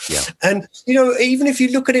crime. Yeah. And, even if you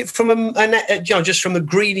look at it from just from the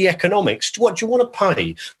greedy economics, what do you want to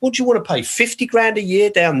pay? What do you want to pay? 50 grand a year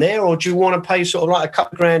down there, or do you want to pay sort of like a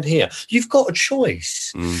couple of grand here? You've got a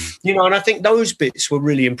choice, and I think those bits were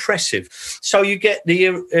really impressive. So you get the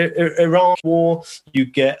Iraq war, you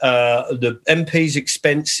get the MP's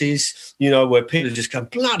expenses, where people are just going,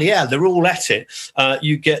 bloody hell, they're all at it.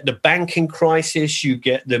 You get the banking crisis, you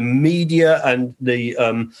get the media and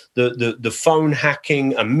the phone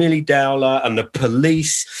hacking and Millie Dowler and the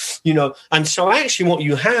police, and so actually what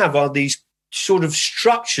you have are these sort of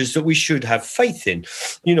structures that we should have faith in,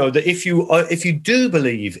 that if you do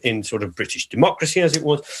believe in sort of British democracy as it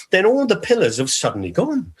was, then all the pillars have suddenly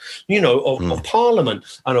gone, of Parliament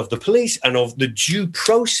and of the police and of the due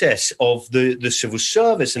process of the civil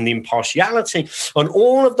service and the impartiality and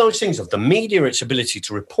all of those things, of the media, its ability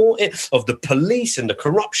to report it, of the police and the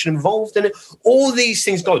corruption involved in it. All these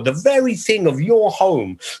things go. The very thing of your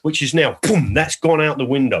home, which is now, boom, that's gone out the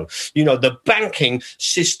window. The banking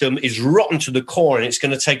system is rotten to the core, and it's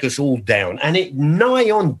going to take us all down. And it nigh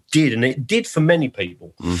on did, and it did for many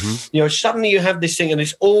people. Suddenly you have this thing and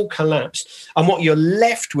it's all collapsed. And what you're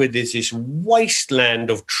left with is this wasteland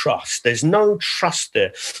of trust. There's no trust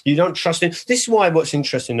there. You don't trust him. This is why what's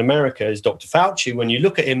interesting in America is Dr. Fauci. When you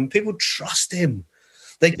look at him, people trust him.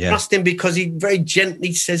 They trust him because he very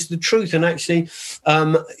gently says the truth. And actually,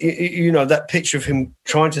 that picture of him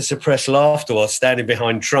trying to suppress laughter while standing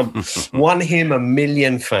behind Trump won him 1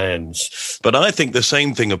 million fans. But I think the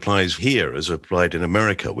same thing applies here as applied in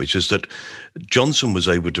America, which is that Johnson was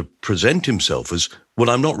able to present himself as,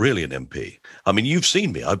 well, I'm not really an MP. I mean, you've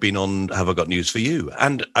seen me. I've been on Have I Got News for You?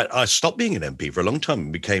 And I stopped being an MP for a long time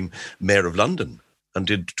and became Mayor of London and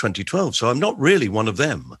did 2012. So I'm not really one of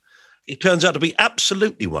them. He turns out to be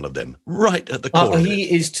absolutely one of them, right at the core.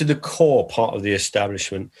 He is to the core part of the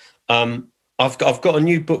establishment. I've got a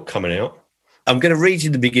new book coming out. I'm going to read you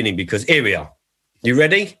the beginning because here we are. You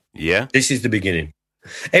ready? Yeah. This is the beginning.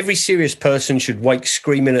 Every serious person should wake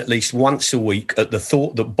screaming at least once a week at the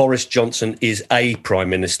thought that Boris Johnson is a Prime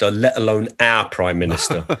Minister, let alone our Prime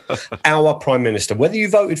Minister. Our Prime Minister. Whether you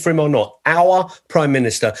voted for him or not, our Prime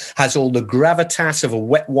Minister has all the gravitas of a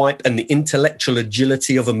wet wipe and the intellectual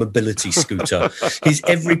agility of a mobility scooter. His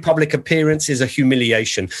every public appearance is a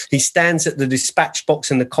humiliation. He stands at the dispatch box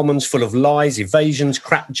in the Commons full of lies, evasions,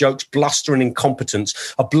 crap jokes, bluster and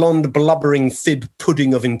incompetence, a blonde, blubbering fib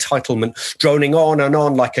pudding of entitlement, droning on and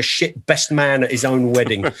on like a shit best man at his own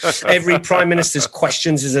wedding. Every Prime Minister's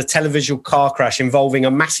questions is a television car crash involving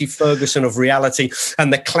a Massey Ferguson of reality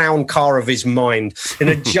and the clown car of his mind. In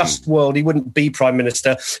a just world, he wouldn't be Prime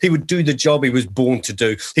Minister. He would do the job he was born to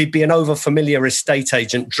do. He'd be an over-familiar estate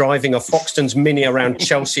agent driving a Foxtons Mini around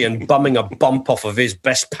Chelsea and bumming a bump off of his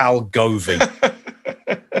best pal Govey.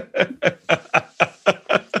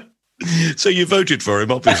 So you voted for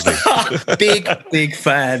him, obviously. Big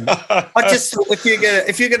fan. I just thought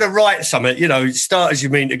if you're gonna write something, start as you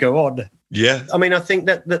mean to go on. Yeah. I mean, I think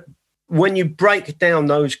that when you break down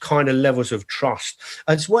those kind of levels of trust,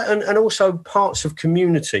 as well, and also parts of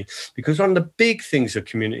community, because one of the big things of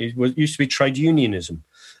community used to be trade unionism.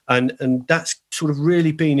 And that's sort of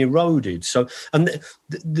really been eroded. So, and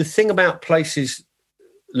the thing about places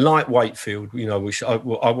like Wakefield, which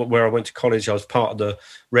where I went to college, I was part of the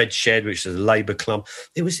Red Shed, which is a Labour club.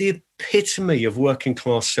 It was the epitome of working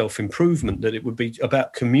class self-improvement, that it would be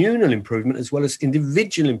about communal improvement as well as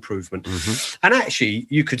individual improvement. Mm-hmm. And actually,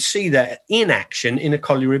 you could see that in action in a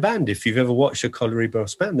colliery band. If you've ever watched a colliery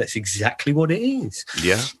brass band, that's exactly what it is.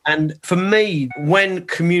 Yeah. And for me, when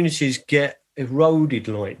communities get eroded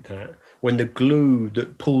like that, when the glue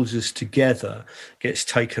that pulls us together gets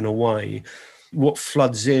taken away, what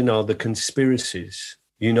floods in are the conspiracies,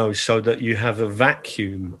 so that you have a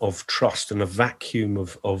vacuum of trust and a vacuum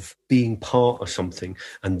of being part of something.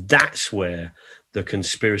 And that's where the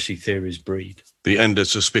conspiracy theories breed. The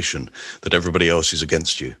endless suspicion that everybody else is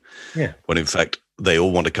against you. Yeah. When in fact, they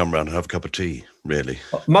all want to come round and have a cup of tea, really.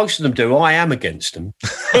 Most of them do. I am against them.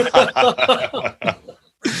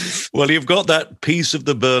 Well, you've got that piece of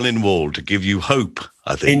the Berlin Wall to give you hope,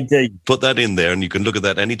 I think. Indeed. Put that in there and you can look at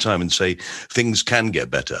that any time and say things can get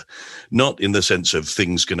better. Not in the sense of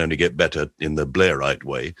things can only get better in the Blairite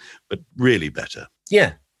way, but really better.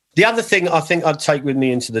 Yeah. The other thing I think I'd take with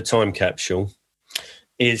me into the time capsule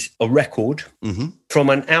is a record from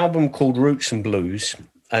an album called Roots and Blues,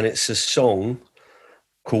 and it's a song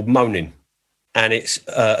called Moaning, and it's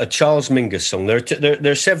a Charles Mingus song.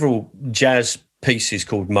 There are several jazz pieces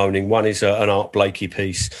called Moaning. One is an Art Blakey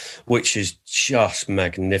piece, which is just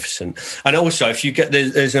magnificent. And also, if you get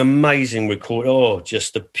there's an amazing record.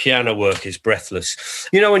 Just the piano work is breathless.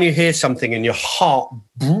 You know, when you hear something and your heart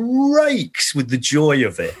breaks with the joy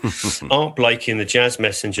of it. Art Blakey and the Jazz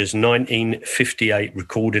Messengers, 1958,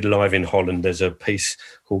 recorded live in Holland. There's a piece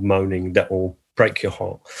called Moaning that will break your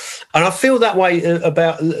heart. And I feel that way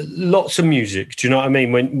about lots of music. Do you know what I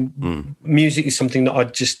mean? When music is something that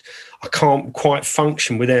I can't quite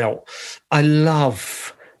function without. I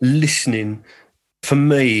love listening. For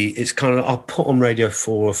me, it's kind of, I'll put on Radio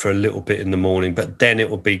 4 for a little bit in the morning, but then it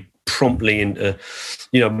will be promptly into,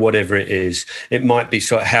 whatever it is. It might be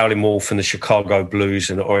sort of Howlin' Wolf and the Chicago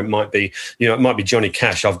Blues, or it might be, it might be Johnny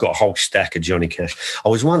Cash. I've got a whole stack of Johnny Cash. I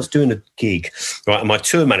was once doing a gig, right, and my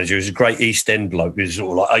tour manager was a great East End bloke. He was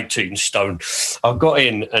all like 18 stone. I got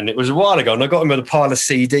in, and it was a while ago, and I got him with a pile of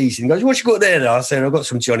CDs. And he goes, "What you got there?" I said, "I've got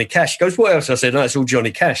some Johnny Cash." He goes, "What else?" I said, "No, it's all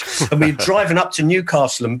Johnny Cash." And we were driving up to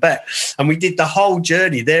Newcastle and back, and we did the whole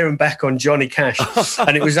journey there and back on Johnny Cash.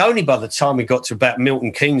 And it was only by the time we got to about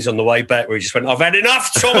Milton Keynes on the way back where he just went, "I've had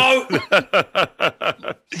enough, Tomo."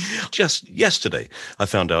 Just yesterday, I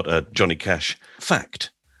found out a Johnny Cash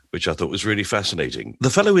fact, which I thought was really fascinating. The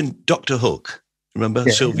fellow in Dr. Hook, remember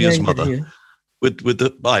Sylvia's mother, with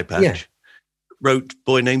the eye patch, wrote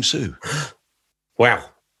Boy Named Sue. Wow,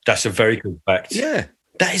 that's a very good fact. Yeah.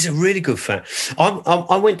 That is a really good fact.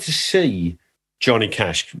 I went to see Johnny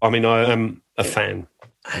Cash. I mean, I am a fan.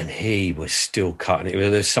 And he was still cutting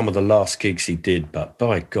it. There's some of the last gigs he did, but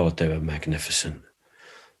by God, they were magnificent.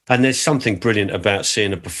 And there's something brilliant about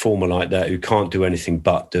seeing a performer like that who can't do anything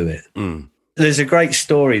but do it. There's a great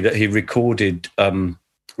story that he recorded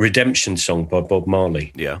Redemption Song by Bob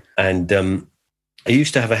Marley. Yeah. And he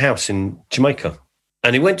used to have a house in Jamaica.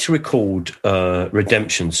 And he went to record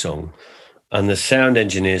Redemption Song. And the sound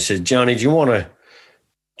engineer said, "Johnny, do you want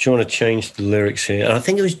to change the lyrics here?" And I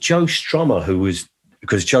think it was Joe Strummer who was,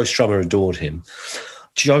 because Joe Strummer adored him.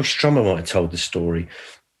 Joe Strummer might have told the story.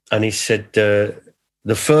 And he said,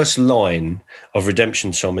 the first line of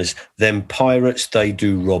Redemption Song is, "Them pirates, they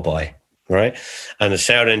do rob I," right? And the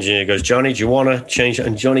sound engineer goes, "Johnny, do you want to change it?"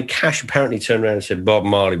 And Johnny Cash apparently turned around and said, "Bob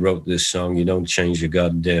Marley wrote this song. You don't change the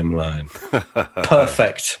goddamn line."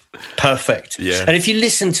 Perfect. Yeah. And if you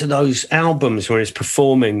listen to those albums where he's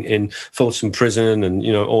performing in Folsom Prison and,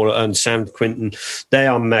 and San Quentin, they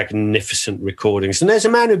are magnificent recordings. And there's a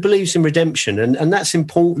man who believes in redemption, and that's an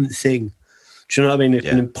important thing. Do you know what I mean?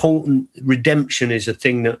 An important redemption is a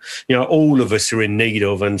thing that, all of us are in need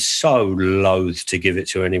of, and so loath to give it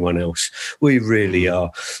to anyone else. We really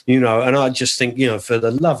are, and I just think, for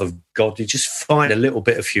the love of God, you just find a little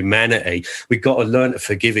bit of humanity. We've got to learn to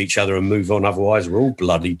forgive each other and move on. Otherwise, we're all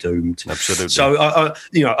bloody doomed. Absolutely. So,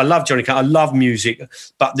 I love Johnny Cash. I love music,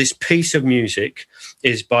 but this piece of music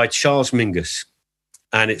is by Charles Mingus,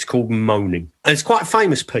 and it's called Moaning. And it's quite a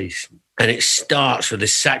famous piece. And it starts with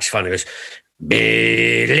this saxophone. It goes,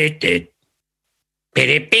 "Billy-dip,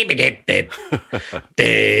 billy-bip-bip,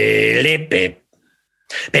 billy-bip,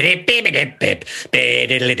 billy-bip-bip,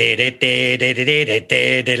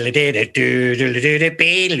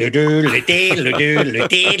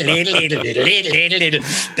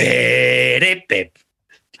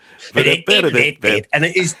 billy-bip-bip." And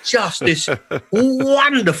it is just this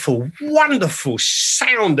wonderful, wonderful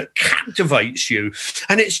sound that captivates you.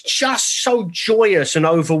 And it's just so joyous and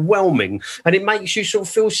overwhelming. And it makes you sort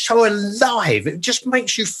of feel so alive. It just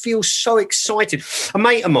makes you feel so excited. A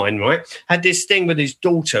mate of mine, right, had this thing with his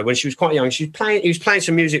daughter when she was quite young. He was playing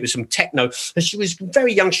some music with some techno. And she was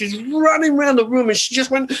very young. She was running around the room and she just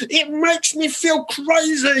went, "It makes me feel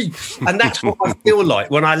crazy." And that's what I feel like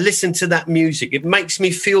when I listen to that music. It makes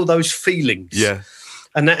me feel those feelings. Yeah.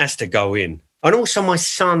 And that has to go in. And also my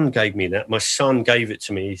son gave me that. My son gave it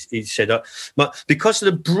to me. He said, because of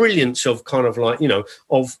the brilliance of kind of like,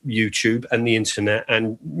 of YouTube and the internet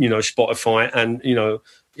and, Spotify and,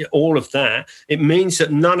 all of that, it means that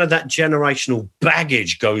none of that generational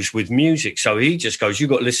baggage goes with music. So he just goes, "You've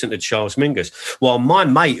got to listen to Charles Mingus." While my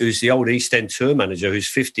mate, who's the old East End tour manager, who's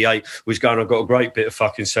 58, was going, "I've got a great bit of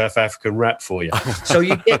fucking South African rap for you." So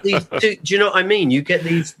you get these, do you know what I mean? You get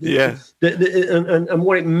these, and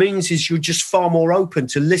what it means is you're just far more open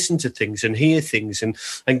to listen to things and hear things and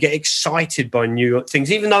get excited by new things,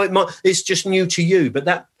 even though it's just new to you. But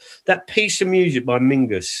that piece of music by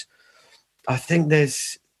Mingus, I think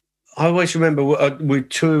I always remember we're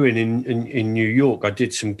touring in New York. I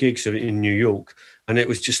did some gigs in New York, and it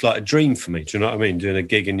was just like a dream for me. Do you know what I mean? Doing a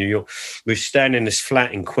gig in New York. We were staying in this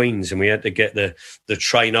flat in Queens, and we had to get the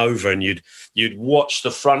train over, and you'd watch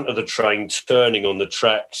the front of the train turning on the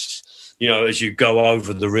tracks. as you go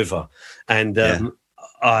over the river. And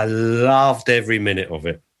I loved every minute of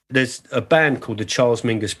it. There's a band called the Charles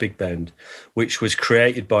Mingus Big Band, which was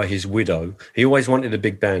created by his widow. He always wanted a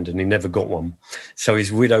big band and he never got one. So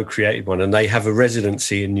his widow created one, and they have a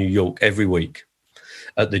residency in New York every week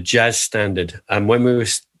at the Jazz Standard. And when we were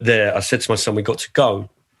there, I said to my son, we got to go.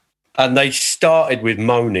 And they started with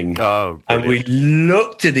moaning. Oh, and we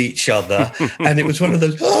looked at each other and it was one of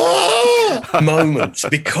those moments,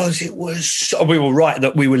 because it was, we were right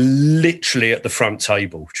that we were literally at the front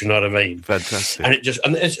table. Do you know what I mean? Fantastic.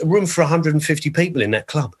 And there's a room for 150 people in that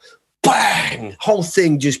club. Bang! Whole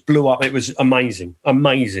thing just blew up. It was amazing.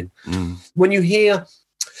 When you hear,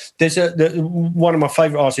 there's one of my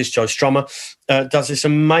favourite artists, Joe Strummer, does this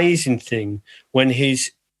amazing thing when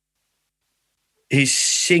he's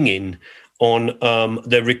singing on,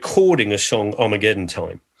 they're recording a song, Armageddon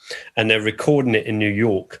Time, and they're recording it in New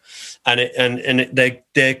York, and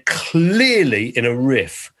they're clearly in a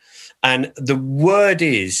riff. And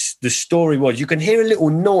the story was, you can hear a little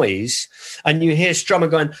noise and you hear Strummer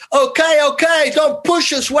going, okay, don't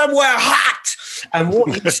push us when we're hot. And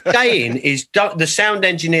what he's saying is, the sound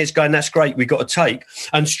engineer's going, that's great, we got a take.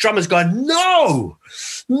 And Strummer's going, no,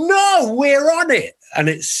 we're on it. And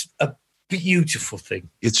it's a beautiful thing.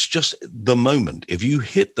 It's just the moment. If you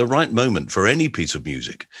hit the right moment for any piece of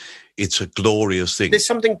music, it's a glorious thing. There's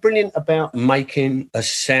something brilliant about making a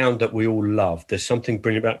sound that we all love. There's something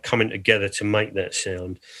brilliant about coming together to make that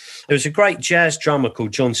sound. There was a great jazz drummer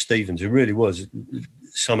called John Stevens, who really was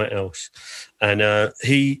something else. And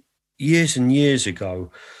he, years and years ago,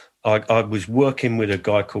 I was working with a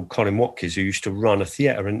guy called Colin Watkins, who used to run a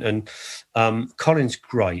theatre, and Colin's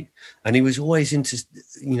great, and he was always into,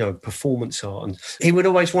 performance art, and he would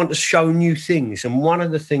always want to show new things. And one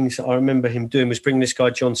of the things that I remember him doing was bringing this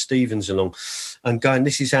guy John Stevens along and going,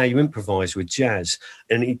 this is how you improvise with jazz.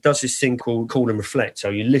 And he does this thing called Call and Reflect. So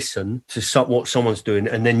you listen to what someone's doing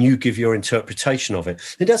and then you give your interpretation of it.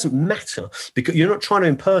 It doesn't matter, because you're not trying to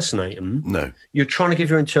impersonate them. No. You're trying to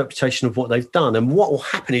give your interpretation of what they've done. And what will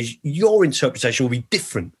happen is your interpretation will be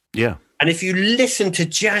different. Yeah. And if you listen to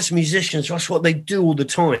jazz musicians, that's what they do all the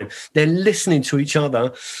time. They're listening to each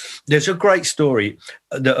other. There's a great story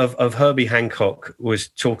of Herbie Hancock was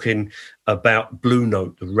talking about Blue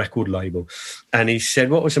Note, the record label. And he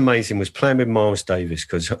said what was amazing was playing with Miles Davis,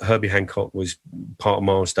 because Herbie Hancock was part of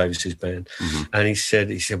Miles Davis's band. Mm-hmm. And he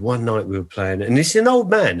said one night we were playing, and this is an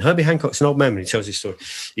old man. Herbie Hancock's an old man when he tells this story.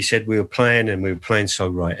 He said we were playing so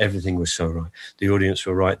right. Everything was so right. The audience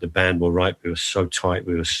were right. The band were right. We were so tight.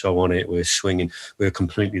 We were so on it. We were swinging. We were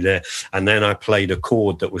completely there. And then I played a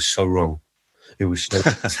chord that was so wrong. It was so,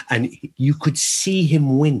 and you could see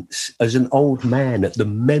him wince as an old man at the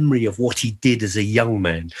memory of what he did as a young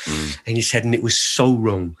man. Mm. And he said, and it was so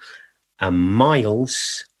wrong. And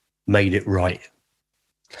Miles made it right,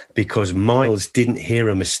 because Miles didn't hear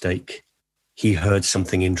a mistake. He heard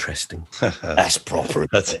something interesting. That's proper.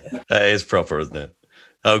 That is proper, isn't it?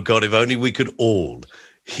 Oh, God, if only we could all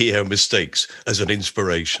hear mistakes as an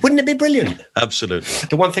inspiration. Wouldn't it be brilliant? Absolutely.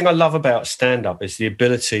 The one thing I love about stand-up is the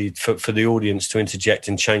ability for the audience to interject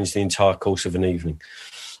and change the entire course of an evening.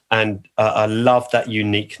 And I love that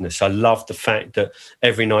uniqueness. I love the fact that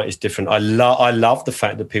every night is different. I love the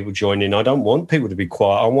fact that people join in. I don't want people to be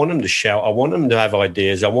quiet. I want them to shout. I want them to have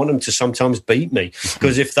ideas. I want them to sometimes beat me.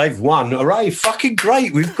 Because if they've won, hooray, fucking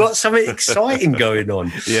great. We've got something exciting going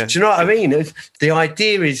on. Yeah. Do you know what I mean? The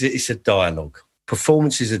idea is that it's a dialogue.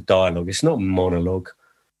 Performance is a dialogue. It's not a monologue.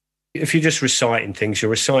 If you're just reciting things,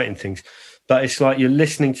 you're reciting things. But it's like you're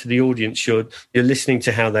listening to the audience. You're listening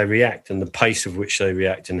to how they react and the pace of which they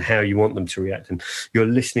react and how you want them to react. And you're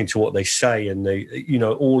listening to what they say and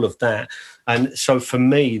all of that. And so for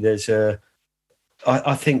me,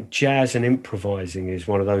 I think jazz and improvising is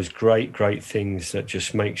one of those great, great things that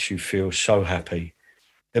just makes you feel so happy.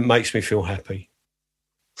 It makes me feel happy.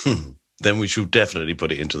 Then we should definitely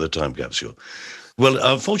put it into the time capsule. Well,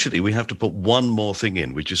 unfortunately, we have to put one more thing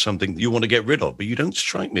in, which is something you want to get rid of, but you don't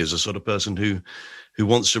strike me as a sort of person who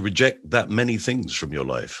wants to reject that many things from your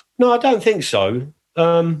life. No, I don't think so.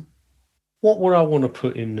 What would I want to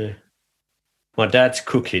put in there? My dad's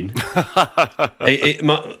cooking.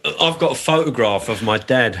 I've got a photograph of my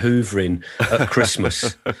dad hoovering at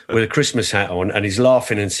Christmas with a Christmas hat on, and he's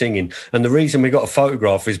laughing and singing. And the reason we got a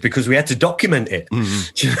photograph is because we had to document it.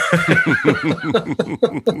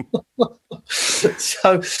 Mm-hmm.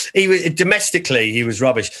 So domestically, he was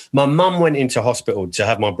rubbish. My mum went into hospital to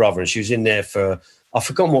have my brother, and she was in there for, I've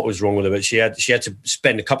forgotten what was wrong with her, but she had to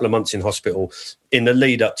spend a couple of months in hospital in the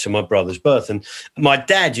lead up to my brother's birth. And my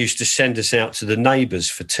dad used to send us out to the neighbours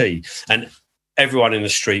for tea. And everyone in the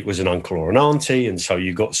street was an uncle or an auntie, and so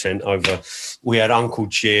you got sent over. We had Uncle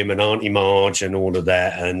Jim and Auntie Marge and all of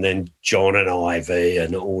that, and then John and Ivy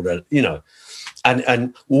and all that, you know.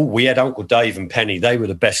 And we had Uncle Dave and Penny. They were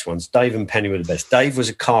the best ones. Dave and Penny were the best. Dave was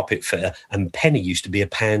a carpet fitter, and Penny used to be a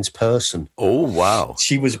pans person. Oh, wow.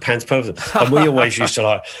 She was a pans person. And we always used to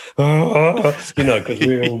like, you know, because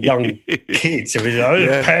we were all young kids. And we were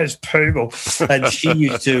like, pans people. And she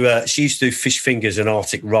used to do fish fingers and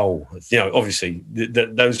Arctic roll. You know, obviously,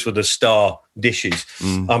 those were the star dishes.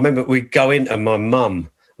 I remember we'd go in, and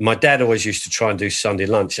my dad always used to try and do Sunday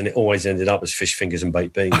lunch, and it always ended up as fish fingers and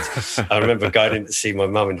baked beans. I remember going in to see my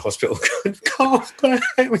mum in hospital going,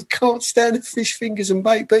 we can't stand the fish fingers and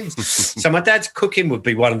baked beans. So my dad's cooking would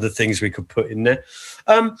be one of the things we could put in there.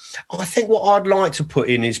 I think what I'd like to put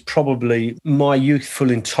in is probably my youthful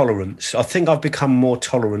intolerance. I think I've become more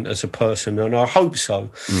tolerant as a person, and I hope so.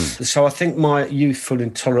 So I think my youthful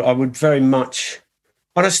intolerance, I would very much,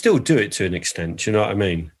 and I still do it to an extent, do you know what I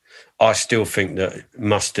mean? I still think that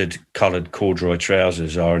mustard-coloured corduroy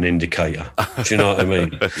trousers are an indicator. Do you know what I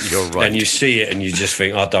mean? You're right. And you see it and you just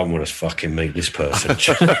think, I don't want to fucking meet this person.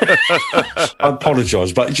 I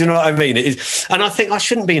apologise, but do you know what I mean? It is, and I think I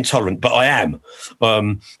shouldn't be intolerant, but I am.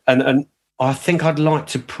 And I think I'd like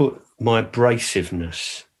to put my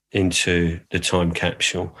abrasiveness into the time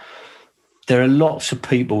capsule. There are lots of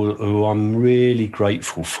people who I'm really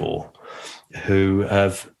grateful for who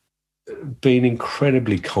have been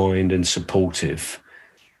incredibly kind and supportive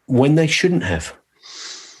when they shouldn't have.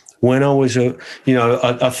 When I was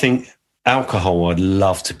I think alcohol I'd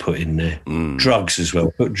love to put in there. Drugs as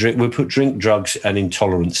well. We'll put drink, drugs and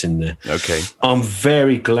intolerance in there. Okay. I'm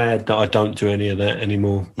very glad that I don't do any of that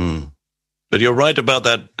anymore. But you're right about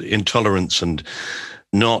that intolerance and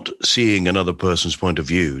not seeing another person's point of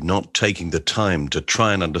view, not taking the time to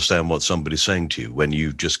try and understand what somebody's saying to you when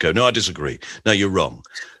you just go, no, I disagree. No, you're wrong.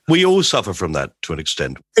 We all suffer from that to an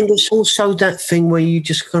extent. I think it's also that thing where you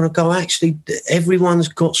just kind of go, actually, everyone's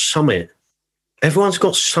got something. Everyone's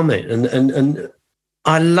got something. And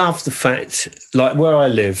I love the fact, like where I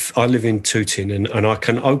live in Tooting, and I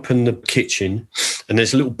can open the kitchen and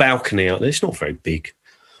there's a little balcony out there. It's not very big.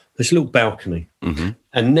 There's a little balcony.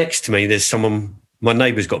 And next to me, there's someone. My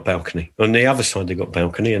neighbour's got balcony. On the other side, they've got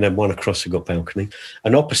balcony, and then one across, they've got balcony.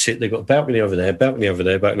 And opposite, they've got balcony over there, balcony over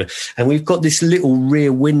there, balcony. And we've got this little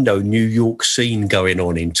rear window New York scene going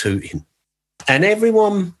on in Tooting. And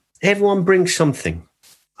everyone brings something.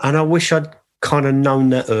 And I wish I'd kind of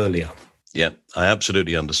known that earlier. Yeah, I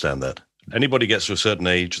absolutely understand that. Anybody gets to a certain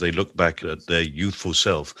age, they look back at their youthful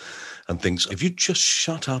self and thinks, if you just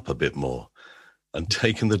shut up a bit more and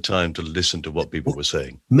taken the time to listen to what people were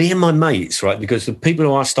saying. Me and my mates, right, because the people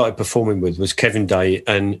who I started performing with was Kevin Day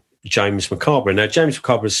and James McCarber. Now, James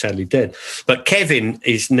McCarber is sadly dead, but Kevin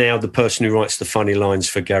is now the person who writes the funny lines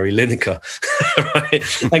for Gary Lineker.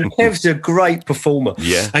 Right? And Kev's a great performer.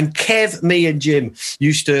 Yeah. And Kev, me and Jim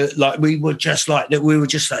used to, like, we were just like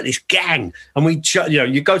this gang. And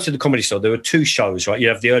you go to the Comedy Store, there were two shows, right? You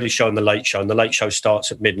have the early show and the late show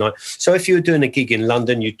starts at midnight. So if you were doing a gig in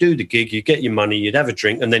London, you'd do the gig, you'd get your money, you'd have a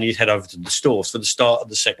drink, and then you'd head over to the stores for the start of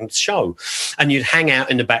the second show. And you'd hang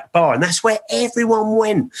out in the back bar. And that's where everyone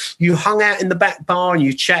went. You hung out in the back bar and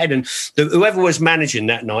you chatted, and whoever was managing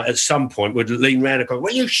that night at some point would lean around and go,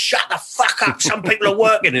 "Well, you shut the fuck up. Some people are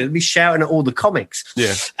working." And they'd be shouting at all the comics.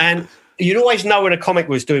 Yeah. And you'd always know when a comic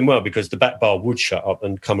was doing well because the back bar would shut up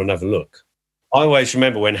and come and have a look. I always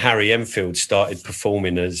remember when Harry Enfield started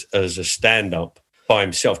performing as a stand-up by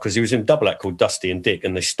himself, because he was in a double act called Dusty and Dick,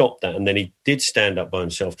 and they stopped that, and then he did stand up by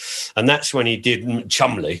himself. And that's when he did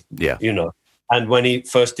Chumley, and when he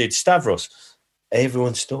first did Stavros.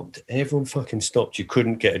 Everyone stopped. Everyone fucking stopped. You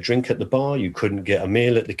couldn't get a drink at the bar. You couldn't get a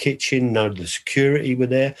meal at the kitchen. No, the security were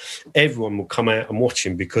there. Everyone would come out and watch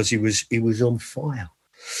him because he was on fire.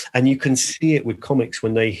 And you can see it with comics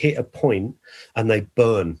when they hit a point and they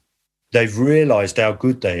burn. They've realised how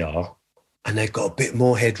good they are and they've got a bit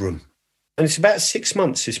more headroom. And it's about 6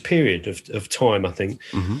 months, this period of time, I think.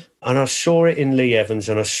 Mm-hmm. And I saw it in Lee Evans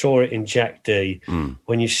and I saw it in Jack D.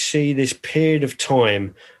 When you see this period of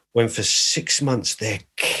time when for 6 months they're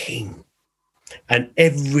king and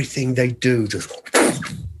everything they do just...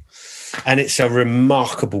 And it's a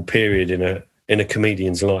remarkable period in a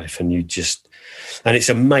comedian's life, and it's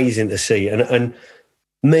amazing to see. And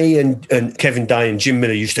me and Kevin Day and Jim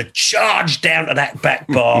Miller used to charge down to that back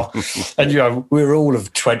bar. And, we were all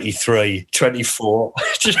of 23, 24.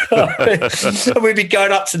 And we'd be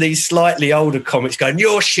going up to these slightly older comics going,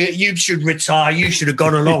 "You're shit, you should retire, you should have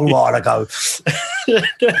gone a long while ago." And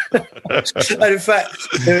in fact,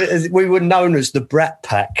 we were known as the Brat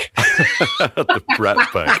Pack. The Brat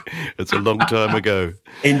Pack. It's a long time ago.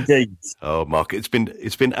 Indeed. Oh, Mark, it's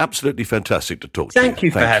been absolutely fantastic to talk to you. Thank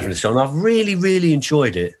you for having us on. I've really, really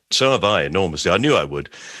enjoyed it. So have I, enormously. I knew I would.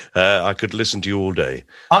 I could listen to you all day.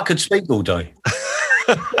 I could speak all day.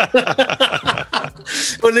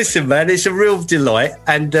 Well, listen, man, it's a real delight.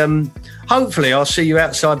 And hopefully I'll see you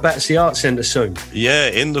outside Battersea Arts Centre soon. Yeah,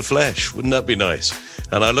 in the flesh. Wouldn't that be nice?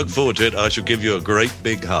 And I look forward to it. I shall give you a great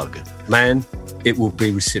big hug. Man, it will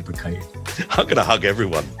be reciprocated. I'm going to hug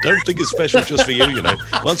everyone. Don't think it's special just for you,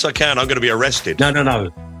 Once I can, I'm going to be arrested.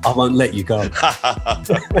 No. I won't let you go.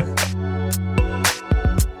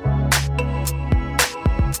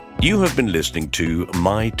 You have been listening to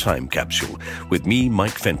My Time Capsule with me,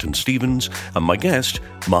 Mike Fenton Stevens, and my guest,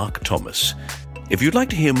 Mark Thomas. If you'd like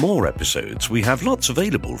to hear more episodes, we have lots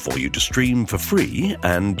available for you to stream for free,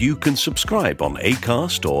 and you can subscribe on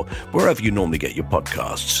Acast or wherever you normally get your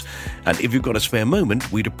podcasts. And if you've got a spare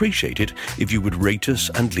moment, we'd appreciate it if you would rate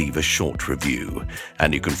us and leave a short review.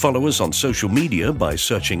 And you can follow us on social media by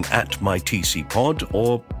searching @MyTCPod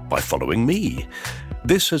or by following me.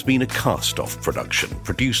 This has been a cast-off production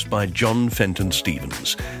produced by John Fenton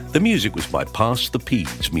Stevens. The music was by Pass the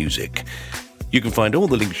Peas Music. You can find all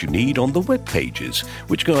the links you need on the web pages,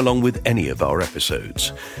 which go along with any of our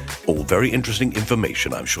episodes. All very interesting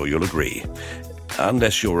information, I'm sure you'll agree.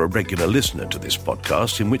 Unless you're a regular listener to this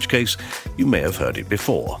podcast, in which case you may have heard it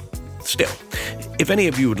before. Still, if any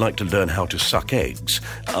of you would like to learn how to suck eggs,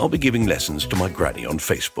 I'll be giving lessons to my granny on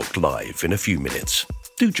Facebook Live in a few minutes.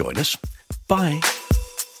 Do join us. Bye.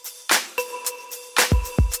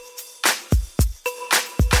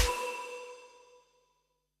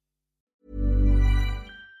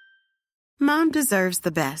 Mom deserves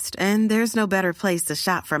the best, and there's no better place to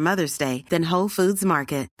shop for Mother's Day than Whole Foods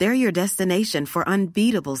Market. They're your destination for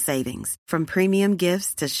unbeatable savings, from premium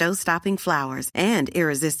gifts to show-stopping flowers and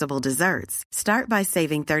irresistible desserts. Start by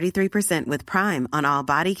saving 33% with Prime on all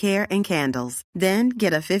body care and candles. Then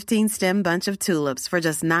get a 15-stem bunch of tulips for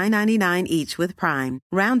just $9.99 each with Prime.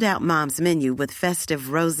 Round out Mom's menu with festive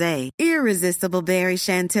rosé, irresistible berry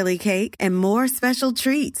chantilly cake, and more special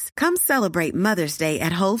treats. Come celebrate Mother's Day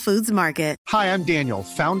at Whole Foods Market. Hi, I'm Daniel,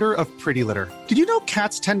 founder of Pretty Litter. Did you know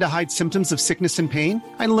cats tend to hide symptoms of sickness and pain?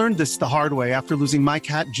 I learned this the hard way after losing my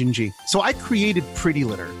cat, Gingy. So I created Pretty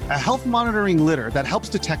Litter, a health monitoring litter that helps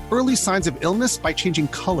detect early signs of illness by changing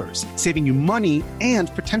colors, saving you money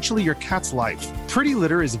and potentially your cat's life. Pretty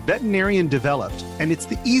Litter is veterinarian developed, and it's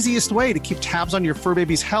the easiest way to keep tabs on your fur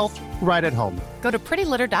baby's health right at home. Go to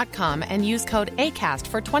prettylitter.com and use code ACAST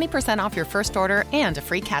for 20% off your first order and a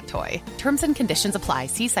free cat toy. Terms and conditions apply.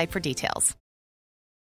 See site for details.